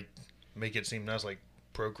even, like, make it seem nice, like,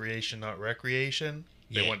 procreation, not recreation.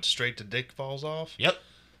 They Yeah. went straight to dick falls off. Yep,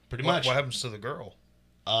 pretty much. What happens to the girl?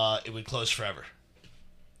 It would close forever.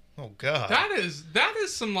 Oh, God. That is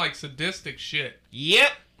some, like, sadistic shit.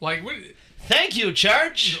 Yep. Like, Thank you,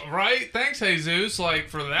 church. right? Thanks, Jesus, like,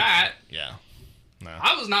 for that. Yeah. No.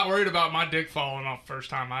 I was not worried about my dick falling off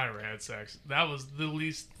first time I ever had sex. That was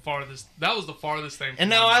the farthest thing. And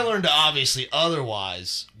now I learned obviously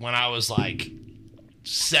otherwise when I was like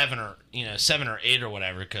 7 or 8 or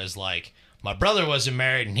whatever, because like my brother wasn't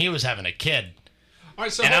married and he was having a kid, All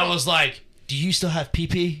right, so and hold I on. was like, "Do you still have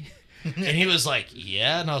pee?" And he was like,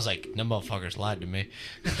 "Yeah," and I was like, "No motherfuckers lied to me."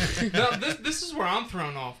 Now, this is where I'm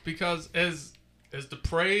thrown off because as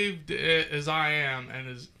depraved as I am and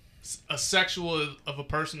as asexual of a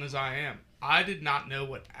person as I am, I did not know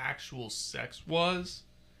what actual sex was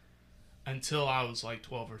until I was like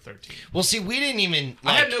 12 or 13. Well, see, we didn't even.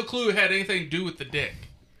 I had no clue it had anything to do with the dick.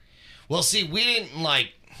 Well, see, we didn't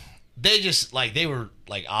like. They just like they were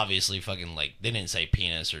like obviously fucking like they didn't say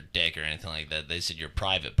penis or dick or anything like that. They said your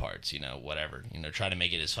private parts, whatever. Try to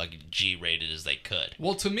make it as fucking G-rated as they could.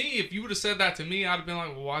 Well, to me, if you would have said that to me, I'd have been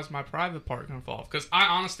like, well, why is my private part gonna fall off? Because I,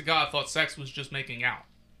 honest to God, thought sex was just making out.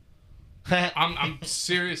 I'm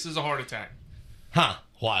serious as a heart attack. Huh?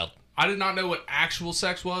 Wild. I did not know what actual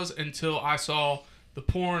sex was until I saw the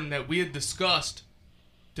porn that we had discussed.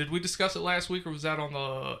 Did we discuss it last week or was that on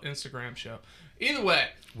the Instagram show? Either way,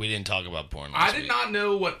 We didn't talk about porn I last did week. not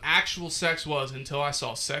know what actual sex was until I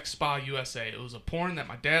saw Sex Spa USA. It was a porn that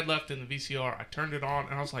my dad left in the VCR. I turned it on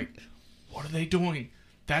and I was like, what are they doing?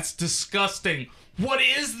 That's disgusting. What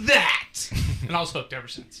is that? And I was hooked ever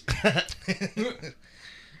since.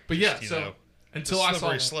 But yeah, so until I saw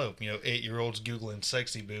slippery that. slope. 8-year-olds Googling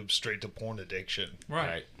sexy boobs straight to porn addiction.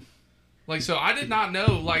 Right. Like, so I did not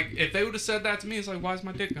know, like, if they would have said that to me, it's like, why is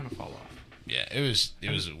my dick gonna fall off? Yeah, it was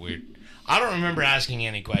weird. I don't remember asking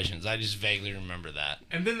any questions. I just vaguely remember that.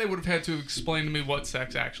 And then they would have had to explain to me what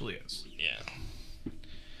sex actually is. Yeah.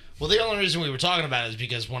 Well, the only reason we were talking about it is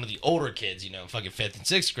because one of the older kids, fucking 5th and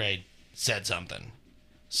 6th grade, said something.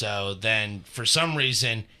 So then, for some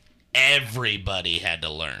reason, everybody had to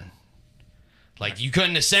learn. Like, you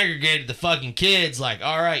couldn't have segregated the fucking kids, like,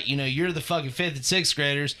 all right, you're the fucking 5th and 6th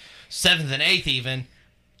graders, 7th and 8th even,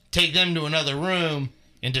 take them to another room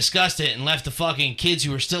and discussed it and left the fucking kids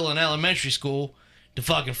who were still in elementary school to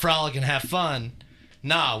fucking frolic and have fun.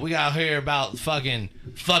 Nah, we gotta hear about fucking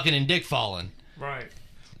and dick falling. Right.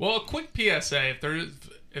 Well, a quick PSA: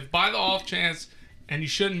 if by the off chance, and you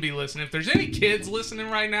shouldn't be listening, if there's any kids listening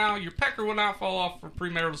right now, your pecker will not fall off for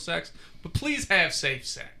premarital sex, but please have safe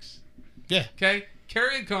sex. Yeah. Okay.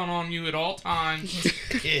 Carry a gun on you at all times.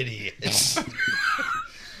 Idiots.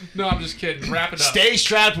 No, I'm just kidding. Wrap it up. Stay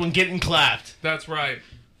strapped when getting clapped. That's right.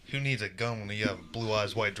 Who needs a gun when you have a Blue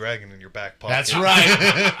Eyes White Dragon in your back pocket? That's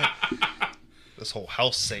right. This whole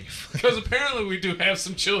house safe. Because apparently we do have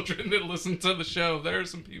some children that listen to the show. There are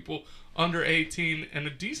some people under 18 and a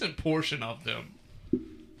decent portion of them.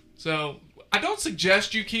 So I don't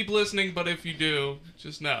suggest you keep listening, but if you do,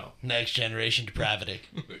 just know. Next generation depravity.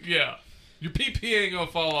 Yeah. Your PP ain't gonna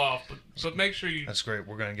fall off, but make sure you... That's great.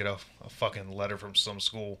 We're going to get a fucking letter from some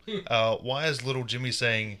school. Why is little Jimmy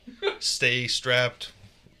saying stay strapped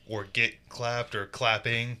or get clapped or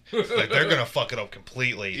clapping? Like, they're going to fuck it up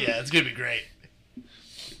completely. Yeah, it's gonna be great.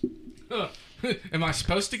 Am I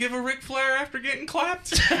supposed to give a Ric Flair after getting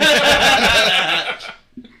clapped?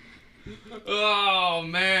 Oh,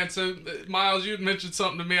 man. So, Miles, you had mentioned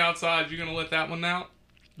something to me outside. You gonna let that one out?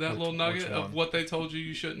 That little nugget of what they told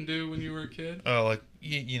you shouldn't do when you were a kid? Oh, like,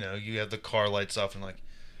 you know, you have the car lights off, and, like,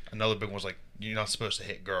 another big one's like, you're not supposed to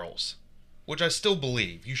hit girls. Which I still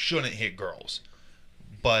believe. You shouldn't hit girls.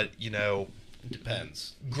 But, you know... It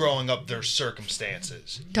depends. Growing up, there's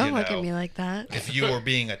circumstances. Don't look at me like that. If you are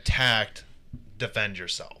being attacked, defend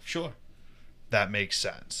yourself. Sure. That makes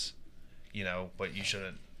sense. You know, but you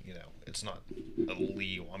shouldn't, you know, it's not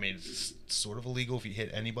illegal. I mean, it's sort of illegal if you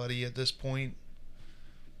hit anybody at this point.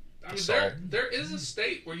 I mean, there is a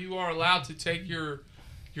state where you are allowed to take your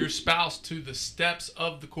spouse to the steps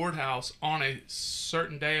of the courthouse on a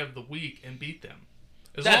certain day of the week and beat them.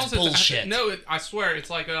 That's bullshit. I swear,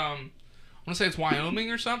 it's like, I want to say it's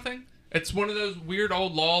Wyoming or something. It's one of those weird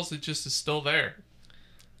old laws that just is still there.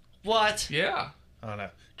 What? Yeah. I don't know.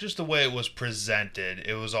 Just the way it was presented,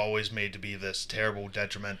 it was always made to be this terrible,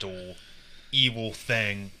 detrimental, evil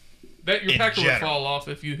thing. That your pecker would fall off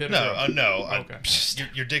if you hit a girl. No. Okay.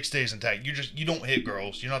 Your dick stays intact. You don't hit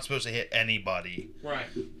girls. You're not supposed to hit anybody. Right.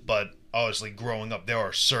 But obviously, growing up, there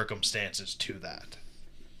are circumstances to that.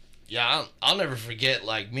 Yeah, I'll never forget.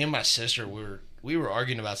 Like, me and my sister, we were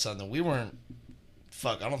arguing about something. We weren't.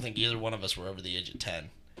 Fuck, I don't think either one of us were over the age of 10.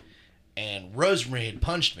 And Rosemary had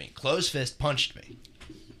punched me. Closed fist punched me.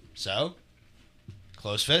 So,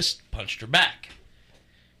 closed fist punched her back.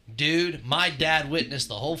 Dude, my dad witnessed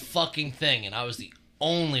the whole fucking thing, and I was the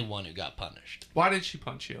only one who got punished. Why did she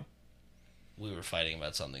punch you? We were fighting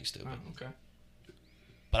about something stupid. Oh, okay.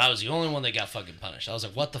 But I was the only one that got fucking punished. I was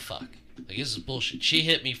like, what the fuck? Like, this is bullshit. She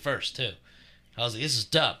hit me first, too. I was like, this is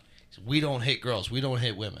dumb. Said, we don't hit girls. We don't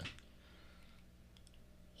hit women.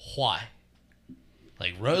 Why?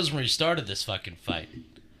 Like, Rosemary started this fucking fight.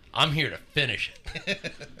 I'm here to finish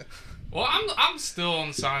it. Well, I'm still on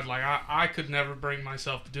the side. Like, I could never bring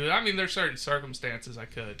myself to do it. I mean, there's certain circumstances I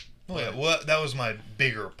could. Oh, yeah. Well, that was my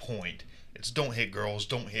bigger point. It's don't hit girls,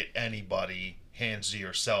 don't hit anybody, hands to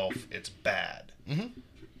yourself. It's bad. Mm-hmm.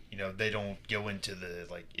 You know, they don't go into the,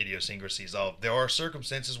 like, idiosyncrasies of, there are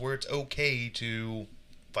circumstances where it's okay to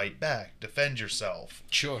fight back, defend yourself.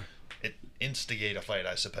 Sure. Instigate a fight,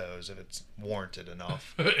 I suppose, if it's warranted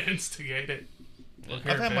enough. Instigate it.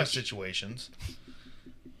 I've had my situations.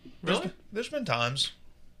 Really? There's been times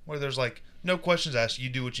where there's like no questions asked. You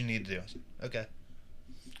do what you need to do. Okay.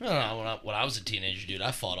 I don't know. When I was a teenager, dude,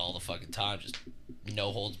 I fought all the fucking time. Just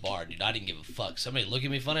no holds barred, dude. I didn't give a fuck. Somebody look at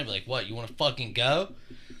me funny, I'd be like, what, you want to fucking go?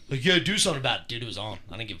 Like, yeah, do something about it. Dude, it was on.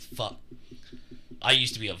 I didn't give a fuck. I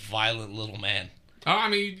used to be a violent little man. Oh, I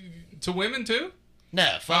mean, to women too? No,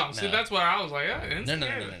 fuck no. See, that's why I was like, No.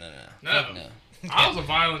 Fuck no. I was a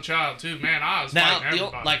violent child too, man. I was fighting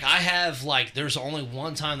everybody. Like, I have, like, there's only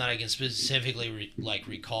one time that I can specifically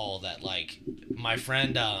recall that, like, my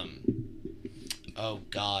friend, oh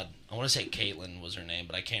god, I want to say Caitlin was her name,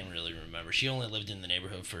 but I can't really remember. She only lived in the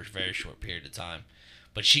neighborhood for a very short period of time,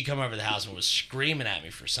 but she come over to the house and was screaming at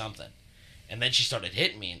me for something, and then she started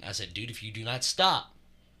hitting me, and I said, dude, if you do not stop,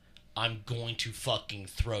 I'm going to fucking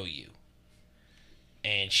throw you.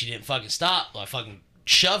 And she didn't fucking stop. I fucking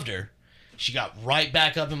shoved her. She got right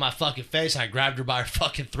back up in my fucking face, and I grabbed her by her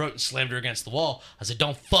fucking throat and slammed her against the wall. I said,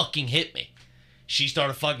 don't fucking hit me. She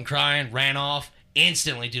started fucking crying, ran off.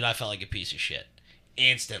 Instantly, dude, I felt like a piece of shit.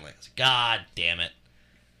 Instantly. I was like, God damn it.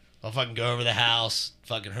 I'll fucking go over the house.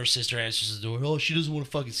 Fucking her sister answers the door. Oh, she doesn't want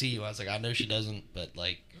to fucking see you. I was like, I know she doesn't, but,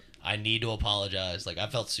 like, I need to apologize. Like, I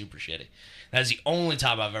felt super shitty. That's the only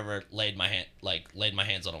time I've ever laid my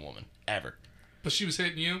hands on a woman. Ever. But she was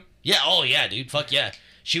hitting you? Yeah, oh yeah, dude. Fuck yeah.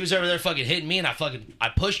 She was over there fucking hitting me, and I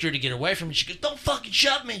pushed her to get away from me. She goes, "Don't fucking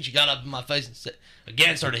shove me." And she got up in my face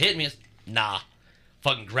and started hitting me. Nah.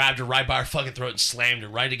 Fucking grabbed her right by her fucking throat and slammed her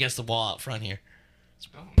right against the wall out front here.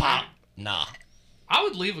 Pop. Nah. I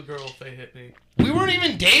would leave a girl if they hit me. We weren't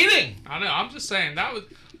even dating. I know. I'm just saying that was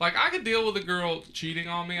like I could deal with a girl cheating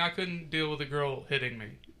on me. I couldn't deal with a girl hitting me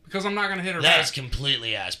because I'm not gonna hit her back. That's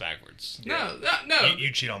completely ass backwards. No.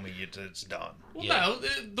 You cheat on me, it's done. Well, no.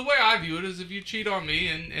 The way I view it is if you cheat on me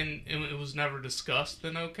and it was never discussed,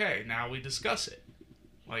 then okay. Now we discuss it.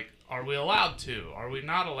 Like, are we allowed to? Are we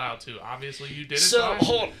not allowed to? Obviously, you did it. So fine.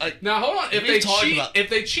 hold on. Now hold on. If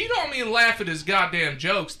they cheat on me and laugh at his goddamn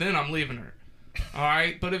jokes, then I'm leaving her. All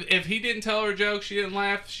right. But if he didn't tell her a joke, she didn't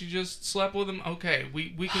laugh, she just slept with him. Okay, we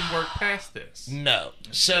can work past this. No.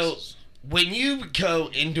 So when you go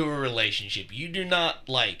into a relationship, you do not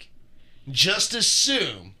just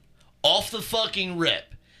assume off the fucking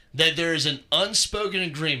rip that there is an unspoken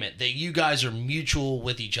agreement that you guys are mutual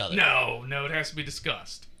with each other. No, it has to be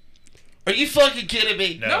discussed. Are you fucking kidding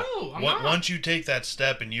me? No, I'm not. Once you take that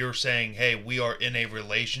step and you're saying, "Hey, we are in a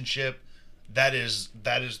relationship," that is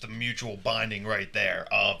the mutual binding right there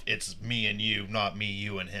of it's me and you, not me,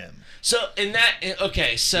 you and him. So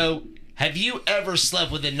so have you ever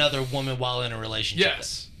slept with another woman while in a relationship?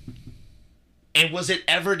 Yes. And was it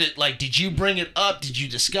ever did you bring it up? Did you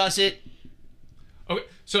discuss it? Okay,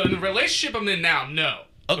 so in the relationship I'm in now, no.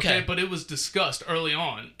 Okay. But it was discussed early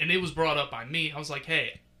on, and it was brought up by me. I was like,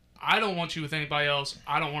 hey, I don't want you with anybody else.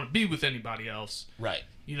 I don't want to be with anybody else. Right.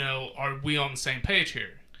 Are we on the same page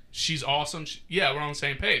here? She's awesome. Yeah, we're on the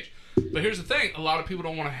same page. But here's the thing. A lot of people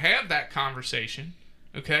don't want to have that conversation,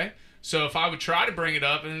 okay? So if I would try to bring it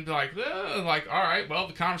up and be like, all right, well,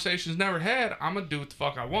 the conversation's never had. I'm going to do what the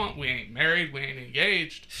fuck I want. We ain't married. We ain't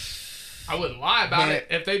engaged. I wouldn't lie about it.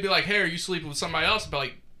 If they'd be like, "Hey, are you sleeping with somebody else?" I'd be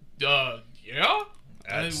like, yeah.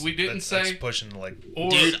 We didn't say. That's pushing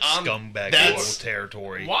that's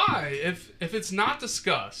territory. Why? If it's not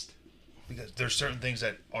discussed, because there's certain things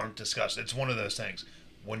that aren't discussed. It's one of those things.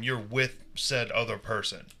 When you're with said other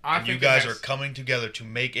person, and you guys are coming together to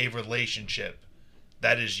make a relationship,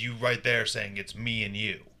 that is you right there saying it's me and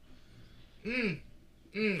you.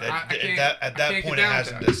 At that point, it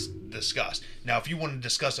hasn't discussed. Now, if you want to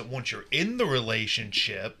discuss it once you're in the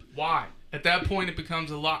relationship, why? At that point, it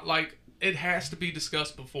becomes a lot like it has to be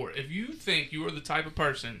discussed before. If you think you are the type of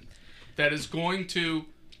person that is going to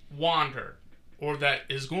wander or that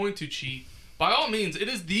is going to cheat, by all means, it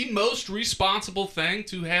is the most responsible thing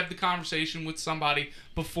to have the conversation with somebody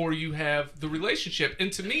before you have the relationship.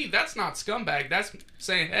 And to me, that's not scumbag. That's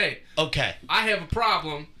saying, hey, okay, I have a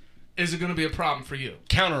problem. Is it going to be a problem for you?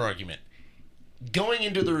 Counter argument. Going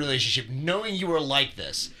into the relationship, knowing you are like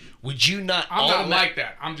this, would you not... I'm not like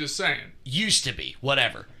that. I'm just saying. Used to be.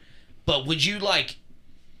 Whatever. But would you,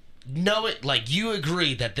 know it... you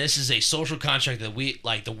agree that this is a social contract that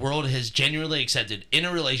the world has genuinely accepted. In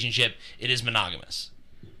a relationship, it is monogamous.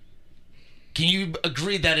 Can you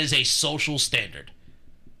agree that is a social standard?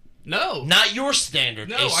 No. Not your standard.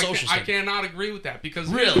 No, standard. I cannot agree with that. Because...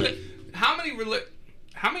 Really? How many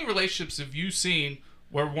relationships have you seen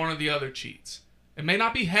where one or the other cheats? It may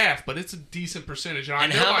not be half, but it's a decent percentage.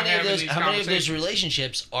 And how many of those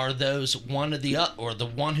relationships are those one or the other, or the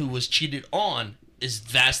one who was cheated on is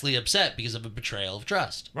vastly upset because of a betrayal of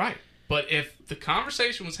trust? Right. But if the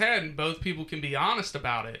conversation was had and both people can be honest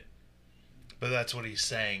about it. But that's what he's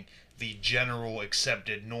saying. The general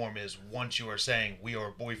accepted norm is once you are saying we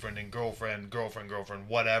are boyfriend and girlfriend,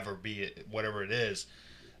 whatever it is,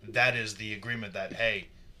 that is the agreement that, hey,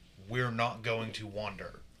 we're not going to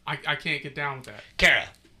wander. I can't get down with that. Kara,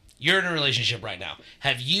 you're in a relationship right now.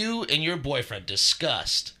 Have you and your boyfriend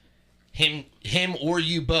discussed him or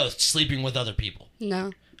you both sleeping with other people?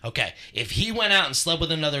 No. Okay. If he went out and slept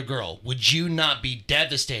with another girl, would you not be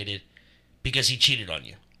devastated because he cheated on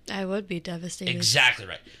you? I would be devastated. Exactly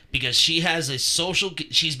right. Because she's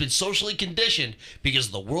been socially conditioned because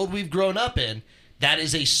of the world we've grown up in. That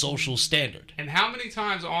is a social standard. And how many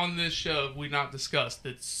times on this show have we not discussed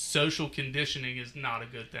that social conditioning is not a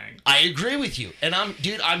good thing? I agree with you. And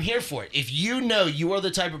I'm here for it. If you know you are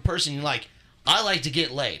the type of person you're like, I like to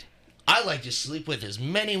get laid. I like to sleep with as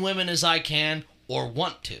many women as I can or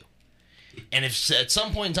want to. And if at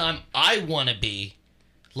some point in time I want to be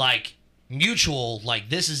mutual,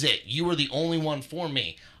 this is it. You are the only one for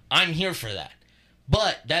me. I'm here for that.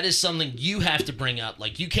 But that is something you have to bring up.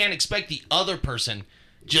 You can't expect the other person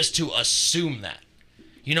just to assume that.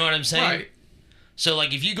 You know what I'm saying? Right. So,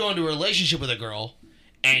 if you go into a relationship with a girl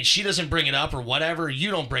and she doesn't bring it up or whatever, you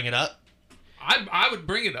don't bring it up, I would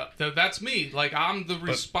bring it up, though. That's me. Like, I'm the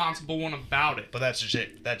responsible one about it. But that's just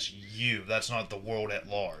it. That's you. That's not the world at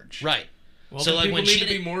large. Right. Well, so, like, people when need to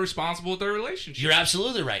be more responsible with their relationship. You're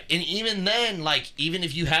absolutely right. And even then, like, even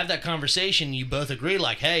if you have that conversation, you both agree,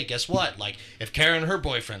 like, hey, guess what? Like, if Kara and her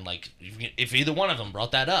boyfriend, like, if either one of them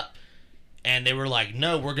brought that up, and they were like,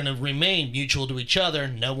 no, we're going to remain mutual to each other,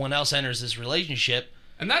 no one else enters this relationship.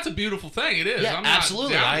 And that's a beautiful thing. It is. Yeah, I'm not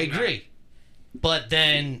absolutely. I agree. That. But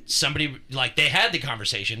then somebody, like, they had the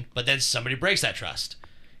conversation, but then somebody breaks that trust.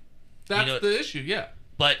 That's the issue, yeah.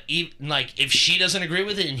 But, even, like, if she doesn't agree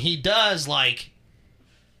with it and he does, like,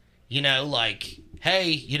 like,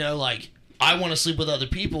 hey, like, I want to sleep with other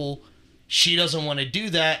people, she doesn't want to do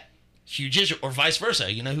that, huge issue, or vice versa,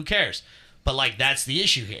 who cares? But, like, that's the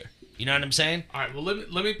issue here. You know what I'm saying? All right, well,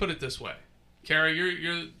 let me put it this way. Kara,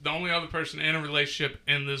 you're the only other person in a relationship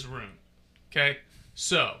in this room, okay?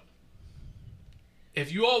 So,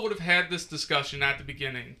 if you all would have had this discussion at the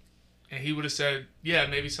beginning, and he would have said, yeah,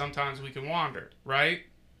 maybe sometimes we can wander, right?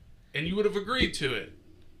 And you would have agreed to it.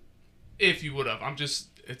 If you would have.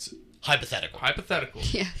 It's hypothetical. Hypothetical.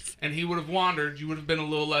 Yes. And he would have wandered, you would have been a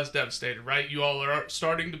little less devastated, right? You all are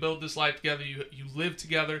starting to build this life together. You live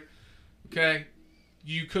together, okay?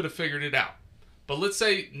 You could have figured it out. But let's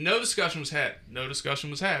say no discussion was had. No discussion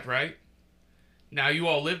was had, right? Now you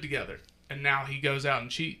all live together, and now he goes out and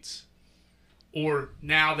cheats. Or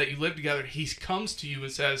now that you live together, he comes to you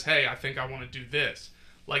and says, hey, I think I want to do this.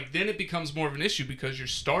 Like, then it becomes more of an issue because you're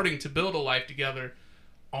starting to build a life together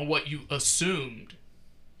on what you assumed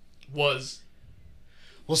was.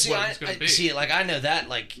 Well, see, I know that,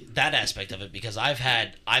 like, that aspect of it because I've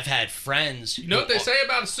had friends. You know what they say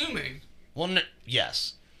about assuming? Well, no,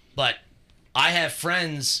 yes, but I have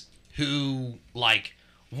friends who, like,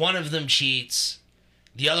 one of them cheats,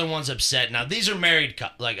 the other one's upset. Now, these are married,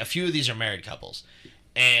 like, a few of these are married couples.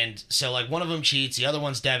 And so, like, one of them cheats, the other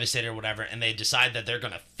one's devastated or whatever, and they decide that they're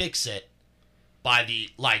going to fix it by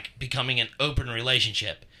becoming an open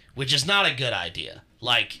relationship, which is not a good idea.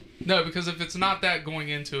 Like... No, because if it's not that going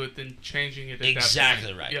into it, then changing it at exactly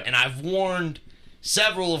that point. Right. Yeah. And I've warned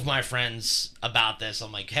several of my friends about this.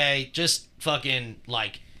 I'm like, hey, just fucking,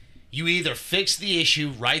 like, you either fix the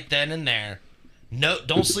issue right then and there. No,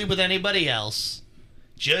 don't sleep with anybody else.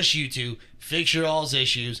 Just you two. Fix your all's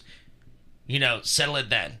issues. Settle it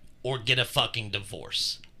then. Or get a fucking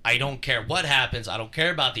divorce. I don't care what happens. I don't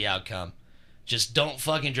care about the outcome. Just don't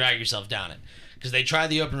fucking drag yourself down it. Because they tried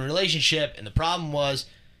the open relationship, and the problem was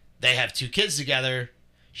they have 2 kids together.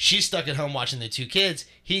 She's stuck at home watching the 2 kids.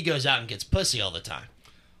 He goes out and gets pussy all the time.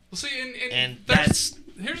 Well, see, and that's...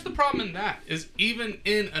 Here's the problem in that, is even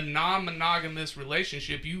in a non-monogamous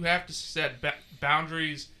relationship, you have to set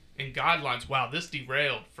boundaries and guidelines. Wow, this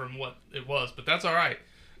derailed from what it was, but that's all right.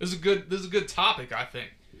 This is a good topic, I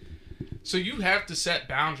think. So you have to set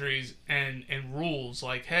boundaries and rules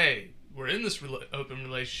like, hey, we're in this open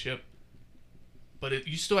relationship, but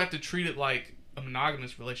you still have to treat it like a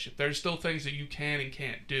monogamous relationship. There's still things that you can and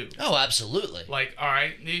can't do. Oh, absolutely. Like, all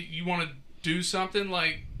right, you want to do something,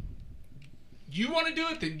 like, you want to do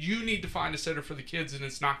it, then you need to find a sitter for the kids, and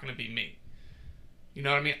it's not going to be me. You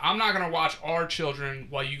know what I mean? I'm not going to watch our children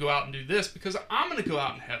while you go out and do this because I'm going to go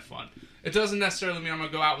out and have fun. It doesn't necessarily mean I'm going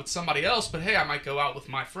to go out with somebody else, but hey, I might go out with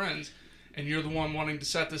my friends, and you're the one wanting to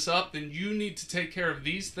set this up, then you need to take care of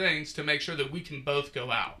these things to make sure that we can both go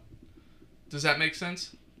out. Does that make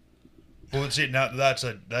sense? Well, see, now that's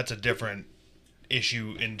a different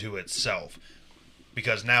issue into itself.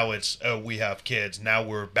 Because now it's, we have kids, now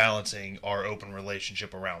we're balancing our open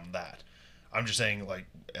relationship around that. I'm just saying, like,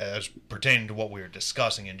 as pertaining to what we were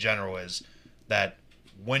discussing in general, is that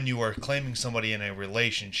when you are claiming somebody in a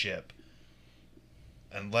relationship,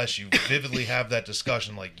 unless you vividly have that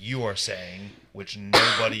discussion like you are saying, which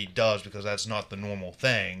nobody does because that's not the normal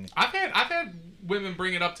thing. I've had women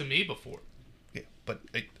bring it up to me before. Yeah, but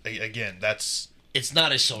again, that's... It's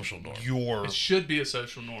not a social norm. It should be a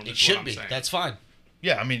social norm. It should be. That's fine.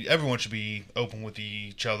 Yeah, I mean, everyone should be open with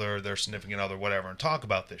each other, their significant other, whatever, and talk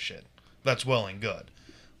about this shit. That's well and good.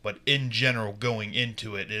 But in general, going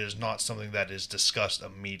into it, it is not something that is discussed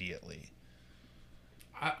immediately.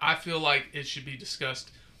 I feel like it should be discussed.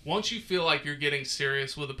 Once you feel like you're getting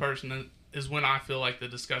serious with a person is when I feel like the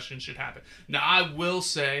discussion should happen. Now, I will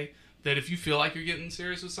say that if you feel like you're getting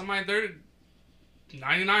serious with somebody, there's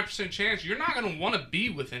 99% chance you're not going to want to be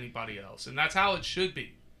with anybody else. And that's how it should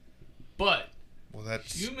be. But... Well,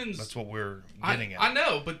 that's what we're getting at. I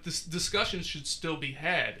know, but this discussion should still be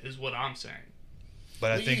had, is what I'm saying.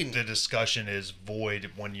 But I think the discussion is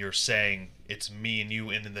void when you're saying it's me and you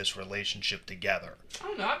in this relationship together. I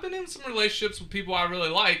don't know. I've been in some relationships with people I really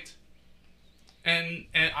liked, and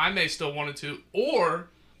I may still wanted to, or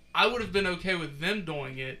I would have been okay with them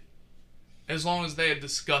doing it as long as they had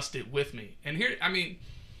discussed it with me. And here, I mean,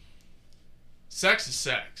 sex is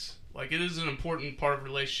sex. Like, it is an important part of a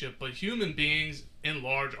relationship, but human beings, in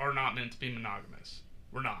large, are not meant to be monogamous.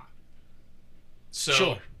 We're not. So,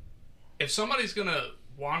 Sure. if somebody's going to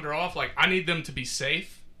wander off, like, I need them to be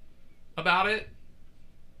safe about it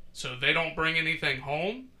so they don't bring anything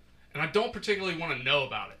home, and I don't particularly want to know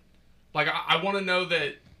about it. Like, I want to know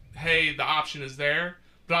that, hey, the option is there,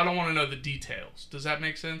 but I don't want to know the details. Does that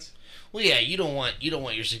make sense? Well, yeah, you don't want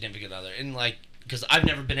your significant other, and like, because I've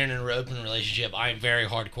never been in an open relationship, I am very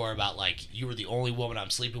hardcore about, like, you are the only woman I'm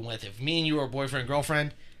sleeping with. If me and you are boyfriend and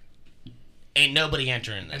girlfriend, ain't nobody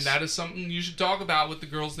entering this. And that is something you should talk about with the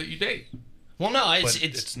girls that you date. Well, no,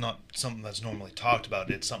 it's not something that's normally talked about.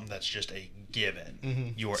 It's something that's just a given.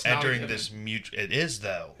 Mm-hmm. You are It's not a entering given. this mutual. It is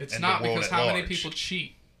though. It's in not, the world because at how many large. people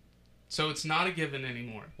cheat? So it's not a given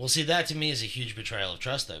anymore. Well, see, that to me is a huge betrayal of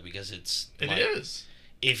trust, though, because it's It like, is.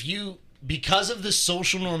 if you, because of the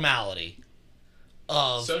social normality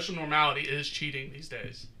of Social normality is cheating these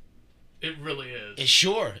days. It really is.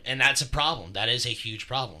 sure, and that's a problem. That is a huge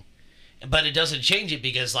problem. But it doesn't change it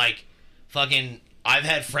because, like, fucking, I've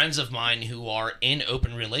had friends of mine who are in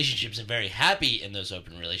open relationships and very happy in those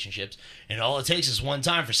open relationships, and all it takes is one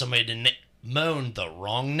time for somebody to moan the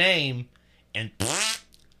wrong name, and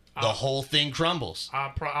the whole thing crumbles.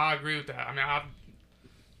 I agree with that. I mean, I've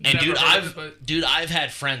And never dude, heard of it, but I've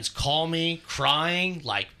had friends call me crying,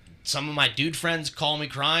 like some of my dude friends call me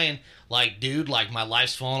crying, like, dude, like, my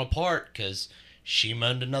life's falling apart because she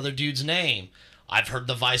moaned another dude's name. I've heard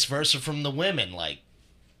the vice versa from the women, like,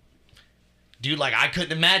 dude, like, I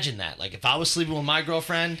couldn't imagine that. Like, if I was sleeping with my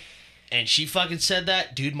girlfriend and she fucking said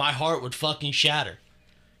that, dude, my heart would fucking shatter.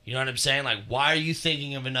 You know what I'm saying? Like, why are you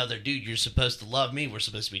thinking of another dude? You're supposed to love me. We're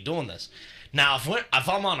supposed to be doing this. Now, if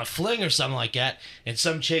I'm on a fling or something like that, and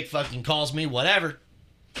some chick fucking calls me whatever,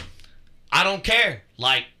 I don't care.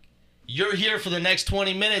 Like, you're here for the next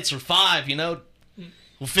 20 minutes or 5, you know?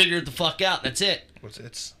 We'll figure it the fuck out. That's it.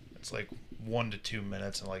 It's like 1 to 2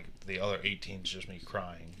 minutes, and like the other 18 is just me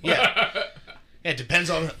crying. Yeah. It depends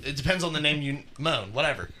on the name you moan,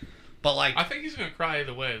 whatever. But like, I think he's gonna cry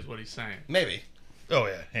either way, is what he's saying. maybe. Oh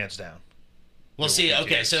yeah, hands down. Well, There see, will be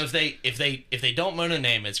okay, tears. so if they don't moan a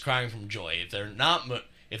name, it's crying from joy. If they're not,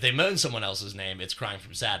 if they moan someone else's name, it's crying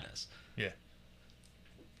from sadness. Yeah.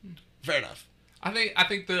 Fair enough. I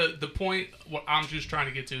think the point what I'm just trying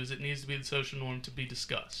to get to is it needs to be the social norm to be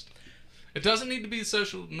discussed. It doesn't need to be the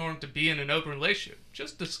social norm to be in an open relationship.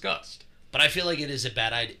 Just discussed. But I feel like it is a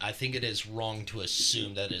bad idea. I think it is wrong to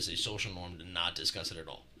assume that it is a social norm to not discuss it at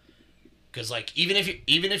all. Because like even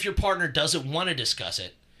if your partner doesn't want to discuss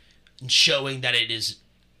it, showing that it is.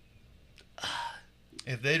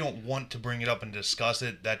 If they don't want to bring it up and discuss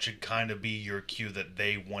it, that should kind of be your cue that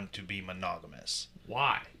they want to be monogamous.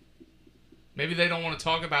 Why? Maybe they don't want to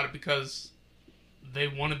talk about it because they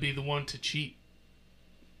want to be the one to cheat.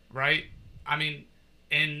 Right? I mean,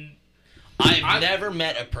 and I've never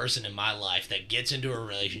met a person in my life that gets into a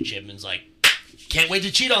relationship and is like, can't wait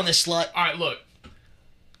to cheat on this slut. all right, look.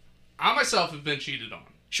 I myself have been cheated on.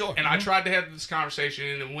 Sure. And I tried to have this conversation,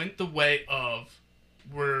 and it went the way of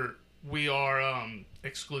where we are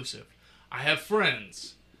exclusive. I have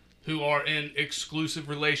friends who are in exclusive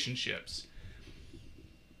relationships.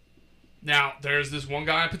 Now, there's this one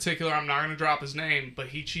guy in particular, I'm not going to drop his name, but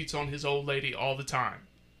he cheats on his old lady all the time.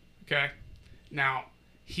 Okay? Now,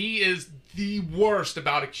 he is the worst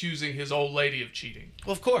about accusing his old lady of cheating.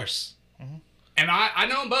 Well, of course. And I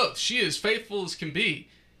know them both. She is faithful as can be.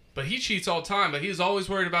 But he cheats all the time, but he's always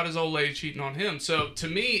worried about his old lady cheating on him. So, to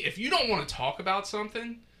me, if you don't want to talk about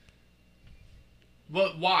something,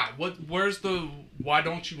 why? Why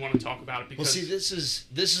don't you want to talk about it? Because Well, see, this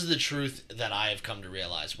is the truth that I have come to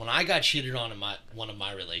realize. When I got cheated on in one of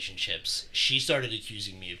my relationships, she started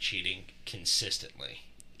accusing me of cheating consistently.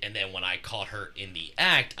 And then when I caught her in the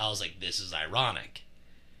act, I was like, this is ironic.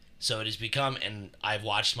 So it has become, and I've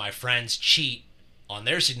watched my friends cheat on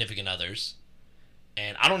their significant others.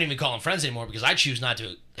 And I don't even call them friends anymore because I choose not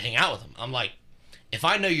to hang out with them. I'm like, if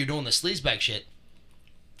I know you're doing the sleazebag shit,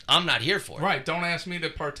 I'm not here for it. right, don't ask me to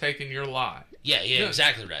partake in your lie. Yeah, Yeah.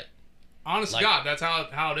 exactly right. Honest Like- to God, that's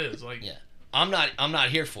how it is. Like, Yeah. I'm not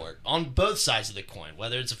here for it. On both sides of the coin,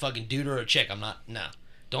 whether it's a fucking dude or a chick, no.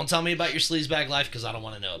 Don't tell me about your sleazebag life because I don't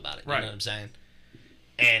want to know about it. You Right. know what I'm saying?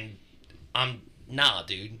 And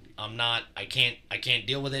dude. I can't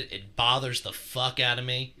deal with it. It bothers the fuck out of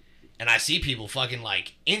me. And I see people fucking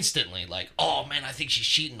like instantly like, oh man, I think she's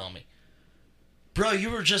cheating on me. Bro, you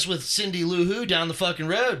were just with Cindy Lou Who down the fucking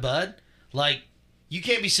road, bud. Like, You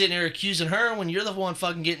can't be sitting there accusing her when you're the one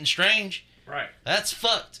fucking getting strange. Right. That's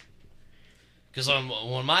fucked. Because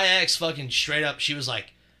when my ex fucking straight up, she was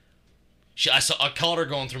like, I called her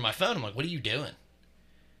going through my phone. I'm like, what are you doing?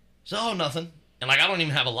 So, oh, nothing. And like, I don't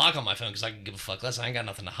even have a lock on my phone because I can give a fuck less. I ain't got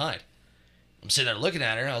nothing to hide. I'm sitting there looking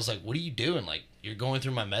at her. And I was like, what are you doing? Like, you're going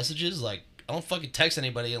through my messages? Like, I don't fucking text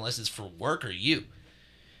anybody unless it's for work or you.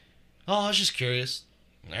 Oh, I was just curious.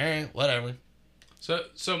 All right, whatever.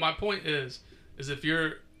 So my point is if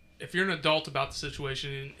you're an adult about the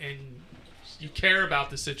situation and you care about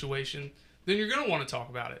the situation, then you're going to want to talk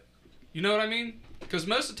about it. You know what I mean? Because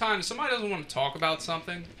most of the time, if somebody doesn't want to talk about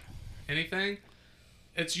something, anything,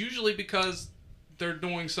 it's usually because they're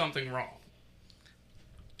doing something wrong.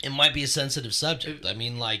 It might be a sensitive subject. I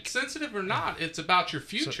mean, like... Sensitive or not, it's about your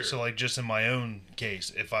future. So, like, just in my own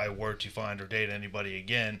case, if I were to find or date anybody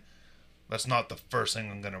again, that's not the first thing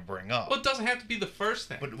I'm going to bring up. Well, it doesn't have to be the first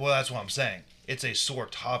thing. But, well, that's what I'm saying. It's a sore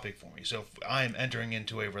topic for me. So if I am entering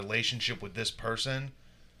into a relationship with this person,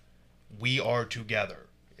 we are together.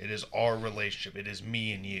 It is our relationship. It is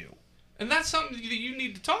me and you. And that's something that you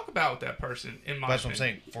need to talk about with that person, in my opinion. That's what I'm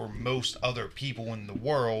saying. For most other people in the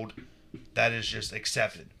world, that is just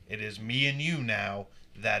accepted. It is me and you now.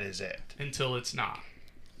 That is it. Until it's not.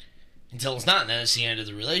 Until it's not, and then it's the end of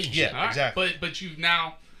the relationship. Yeah, Right. exactly. But you've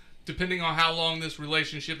now, depending on how long this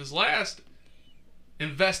relationship has lasted,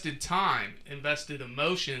 invested time, invested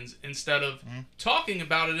emotions, instead of talking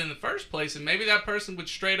about it in the first place. And maybe that person would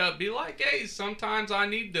straight up be like, hey, sometimes I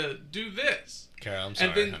need to do this. Carol, I'm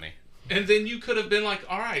sorry, honey. And then you could have been like,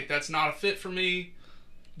 all right, that's not a fit for me.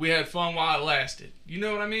 We had fun while it lasted. You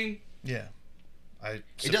know what I mean? Yeah.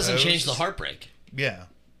 It doesn't change the heartbreak. Yeah.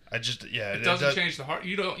 It doesn't change the heart.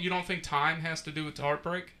 You don't think time has to do with the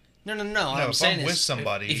heartbreak? No. I'm saying is, with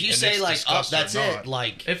somebody, if you say like, oh, that's it,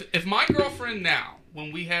 like, if my girlfriend now,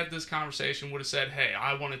 when we had this conversation, would have said, hey,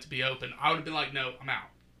 I want it to be open, I would have been like, no, I'm out.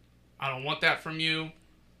 I don't want that from you.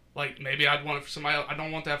 Like, maybe I'd want it for somebody else. I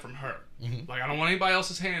don't want that from her. Mm-hmm. Like, I don't want anybody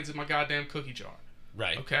else's hands in my goddamn cookie jar.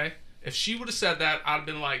 Right. Okay? If she would have said that, I'd have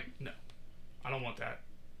been like, no, I don't want that.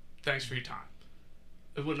 Thanks for your time.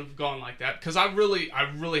 It wouldn't have gone like that. Because I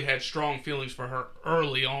really had strong feelings for her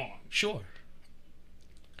early on. Sure.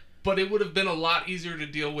 But it would have been a lot easier to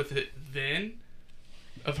deal with it then,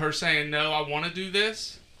 of her saying, no, I want to do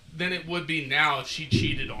this, than it would be now if she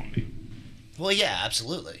cheated on me. Well, yeah,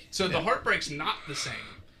 absolutely. So the heartbreak's not the same.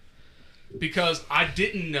 Because I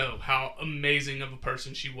didn't know how amazing of a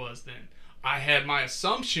person she was then. I had my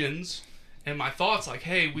assumptions and my thoughts like,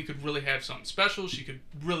 hey, we could really have something special. She could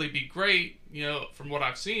really be great, you know, from what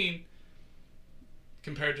I've seen.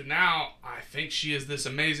 Compared to now, I think she is this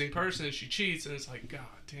amazing person and she cheats, and it's like, god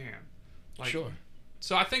damn. Like, sure.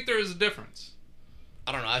 So I think there is a difference.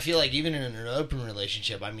 I don't know. I feel like even in an open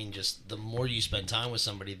relationship, I mean, just the more you spend time with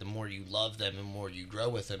somebody, the more you love them and more you grow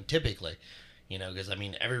with them, typically. You know, because, I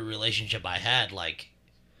mean, every relationship I had, like,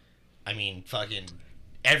 I mean, fucking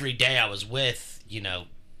every day I was with, you know,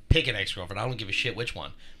 pick an ex-girlfriend. I don't give a shit which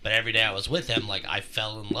one. But every day I was with them, like, I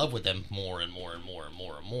fell in love with them more and more and more and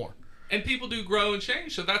more and more. And people do grow and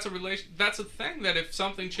change, so that's a thing that if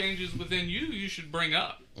something changes within you, you should bring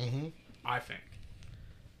up. Mm-hmm. I think.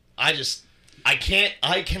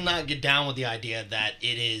 I cannot get down with the idea that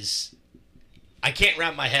it is. I can't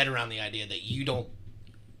wrap my head around the idea that you don't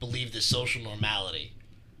believe the social normality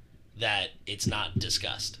that it's not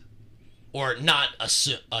discussed or not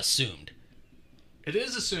assumed. It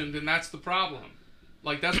is assumed, and that's the problem.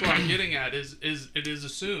 Like, that's what I'm getting at. Is it is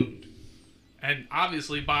assumed. And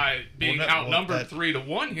obviously, by being outnumbered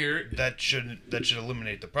 3-1 here, that should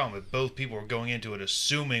eliminate the problem. If both people are going into it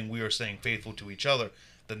assuming we are staying faithful to each other,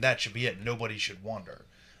 then that should be it. Nobody should wonder.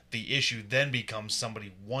 The issue then becomes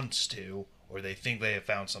somebody wants to, or they think they have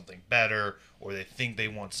found something better, or they think they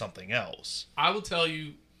want something else. I will tell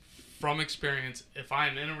you from experience, if I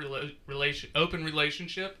am in a open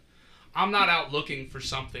relationship, I'm not out looking for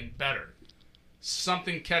something better.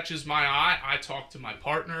 Something catches my eye, I talk to my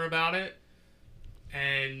partner about it.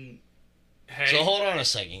 And hey, so hold on a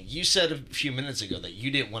second. You said a few minutes ago that you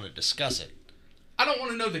didn't want to discuss it. I don't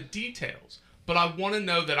want to know the details, but I want to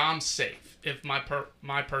know that I'm safe if my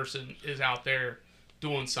person is out there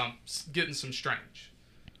doing getting some strange.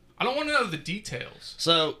 I don't want to know the details.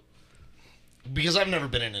 So, because I've never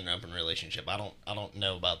been in an open relationship, I don't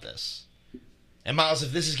know about this. And Miles,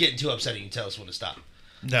 if this is getting too upsetting, you tell us when to stop.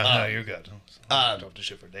 No, you're good. I'll talk to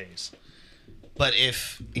shit for days. But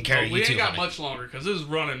if and Carrie, we ain't got much longer because this is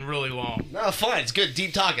running really long. No, fine, it's good.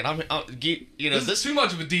 Deep talking. This is too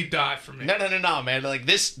much of a deep dive for me. No, man. Like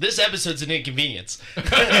this episode's an inconvenience.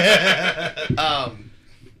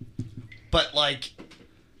 But like,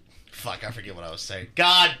 Fuck, I forget what I was saying.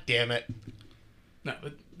 God damn it. No,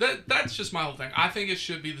 but that's just my whole thing. I think it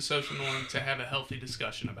should be the social norm to have a healthy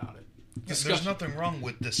discussion about it. There's nothing wrong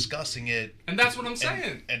with discussing it. And that's what I'm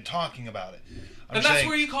saying. And talking about it. And that's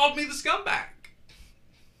where you called me the scumbag.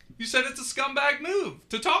 You said it's a scumbag move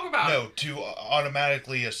to talk about it. No, to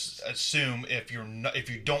automatically assume if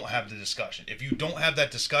you don't have the discussion. If you don't have that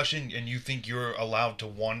discussion and you think you're allowed to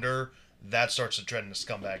wonder, that starts to tread into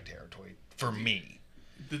scumbag territory for me.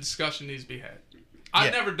 The discussion needs to be had.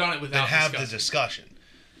 I've never done it without discussion. Have the discussion.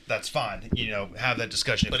 That's fine. Have that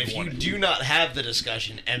discussion but if you want it. But if you do not have the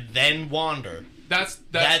discussion and then wander... That's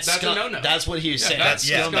a no-no. That's what he was saying. That's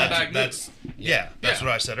scumbag move. That's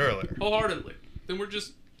what I said earlier. Wholeheartedly. Then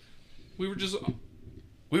we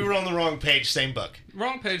were on the wrong page, same book.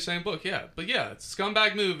 Wrong page, same book, yeah. But yeah, it's a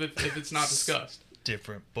scumbag move if it's not discussed.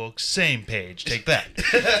 Different book, same page. Take that.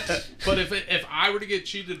 But if I were to get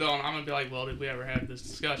cheated on, I'm going to be like, well, did we ever have this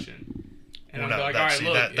discussion? And I'm going to be like, all right,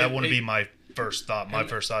 look. That wouldn't be my first thought. My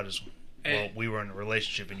first thought is, well, we were in a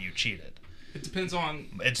relationship and you cheated. It depends on...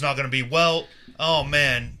 It's not going to be, well, oh,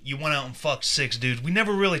 man, you went out and fucked 6 dudes. We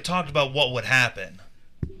never really talked about what would happen.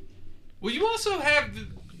 Well, you also have the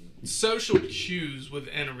social cues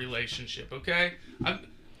within a relationship, okay?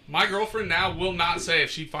 My girlfriend now will not say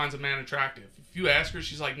if she finds a man attractive. If you ask her,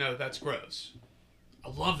 she's like, no, that's gross. I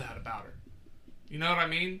love that about her. You know what I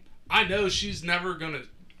mean? I know she's never going to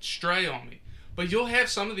stray on me. But you'll have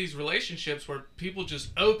some of these relationships where people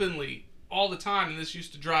just openly, all the time, and this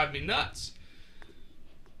used to drive me nuts,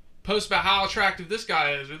 post about how attractive this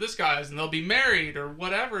guy is or this guy is, and they'll be married or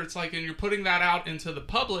whatever. It's like, and you're putting that out into the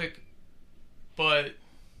public, but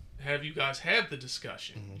have you guys had the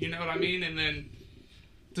discussion? You know what I mean? And then,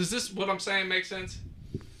 does this, what I'm saying, make sense?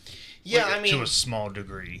 Yeah, like, I mean... To a small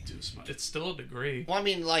degree. It's still a degree. Well, I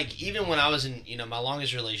mean, like, even when I was in, my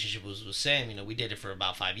longest relationship was with Sam, we did it for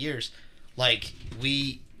about 5 years. Like,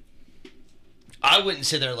 I wouldn't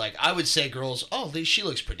sit there like, I would say girls, oh, she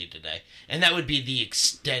looks pretty today. And that would be the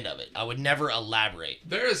extent of it. I would never elaborate.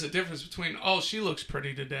 There is a difference between, oh, she looks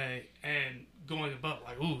pretty today, and going above,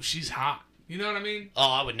 like, ooh, she's hot. You know what I mean?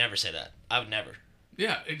 Oh, I would never say that. I would never.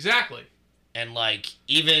 Yeah, exactly. And, like,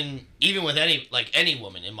 even with any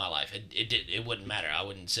woman in my life, it wouldn't matter. I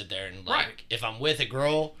wouldn't sit there and, like, right. If I'm with a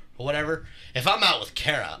girl or whatever, if I'm out with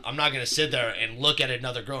Kara, I'm not going to sit there and look at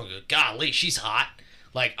another girl and go, golly, she's hot.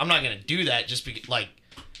 Like, I'm not going to do that just because, like,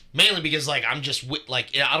 mainly because, like, I'm just, like,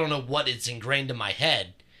 I don't know what it's ingrained in my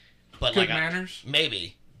head. But good like, manners?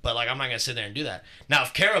 Maybe. But, like, I'm not going to sit there and do that. Now,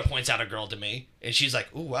 if Kara points out a girl to me, and she's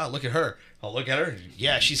like, ooh, wow, look at her. I'll look at her.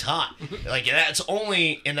 Yeah, she's hot. Like, that's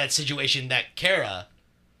only in that situation that Kara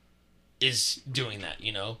is doing that,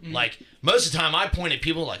 Mm-hmm. Like, most of the time I point at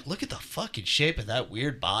people like, look at the fucking shape of that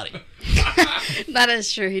weird body. That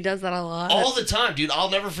is true. He does that a lot. All the time, dude. I'll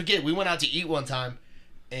never forget. We went out to eat one time,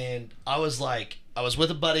 and I was with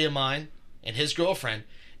a buddy of mine and his girlfriend,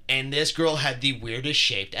 and this girl had the weirdest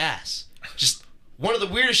shaped ass. Just one of the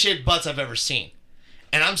weirdest shaped butts I've ever seen.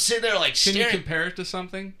 And I'm sitting there like staring. Can you compare it to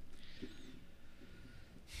something?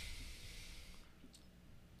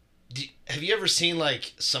 Have you ever seen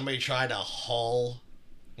like somebody try to haul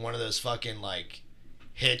one of those fucking like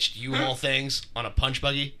hitched U-Haul things on a punch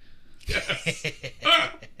buggy? Yes.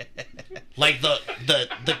 Like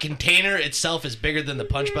the container itself is bigger than the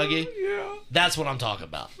punch buggy? Yeah. That's what I'm talking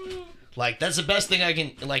about. Like, that's the best thing I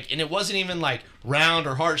can, like, and it wasn't even, like, round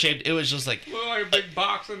or heart-shaped. It was just, like... Like a big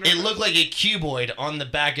box in there. It looked like a cuboid on the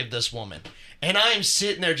back of this woman. And I'm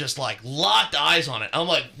sitting there just, like, locked eyes on it. I'm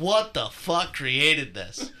like, what the fuck created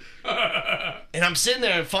this? And I'm sitting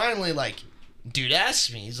there and finally, like, dude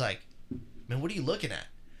asks me, he's like, man, what are you looking at?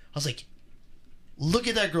 I was like, look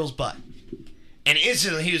at that girl's butt. And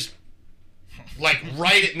instantly he was, like,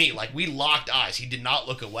 right at me. Like, we locked eyes. He did not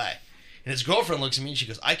look away. And his girlfriend looks at me and she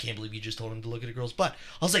goes, I can't believe you just told him to look at a girl's butt.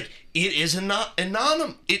 I was like, it is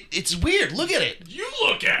anonymous. It's weird. Look at it. You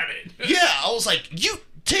look at it. Yeah. I was like, you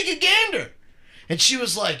take a gander. And she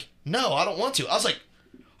was like, no, I don't want to. I was like,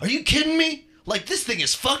 are you kidding me? Like, this thing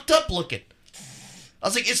is fucked up looking. I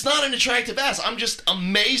was like, it's not an attractive ass. I'm just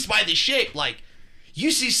amazed by the shape. Like,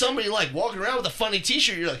 you see somebody, like, walking around with a funny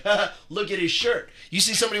t-shirt, you're like, haha, look at his shirt. You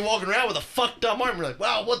see somebody walking around with a fucked up arm, you're like,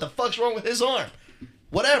 wow, what the fuck's wrong with his arm?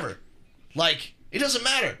 Whatever. Like, it doesn't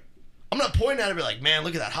matter. I'm not pointing at her and be like, man,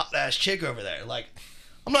 look at that hot-ass chick over there. Like,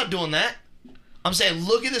 I'm not doing that. I'm saying,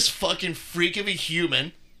 look at this fucking freak of a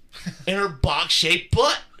human and her box-shaped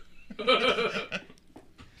butt.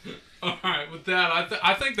 All right, with that,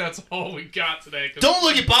 I think that's all we got today. Don't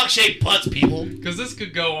look at box-shaped butts, people. Because this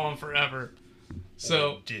could go on forever.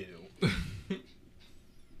 So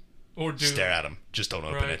Or do. Stare at them. Just don't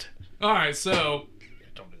open it. All right, so...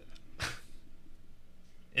 Don't do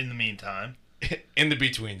in the meantime. In the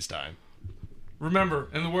betweens time. Remember,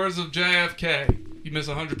 in the words of JFK, you miss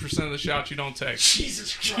 100% of the shots you don't take.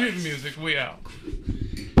 Jesus Christ. Cue the music. We out.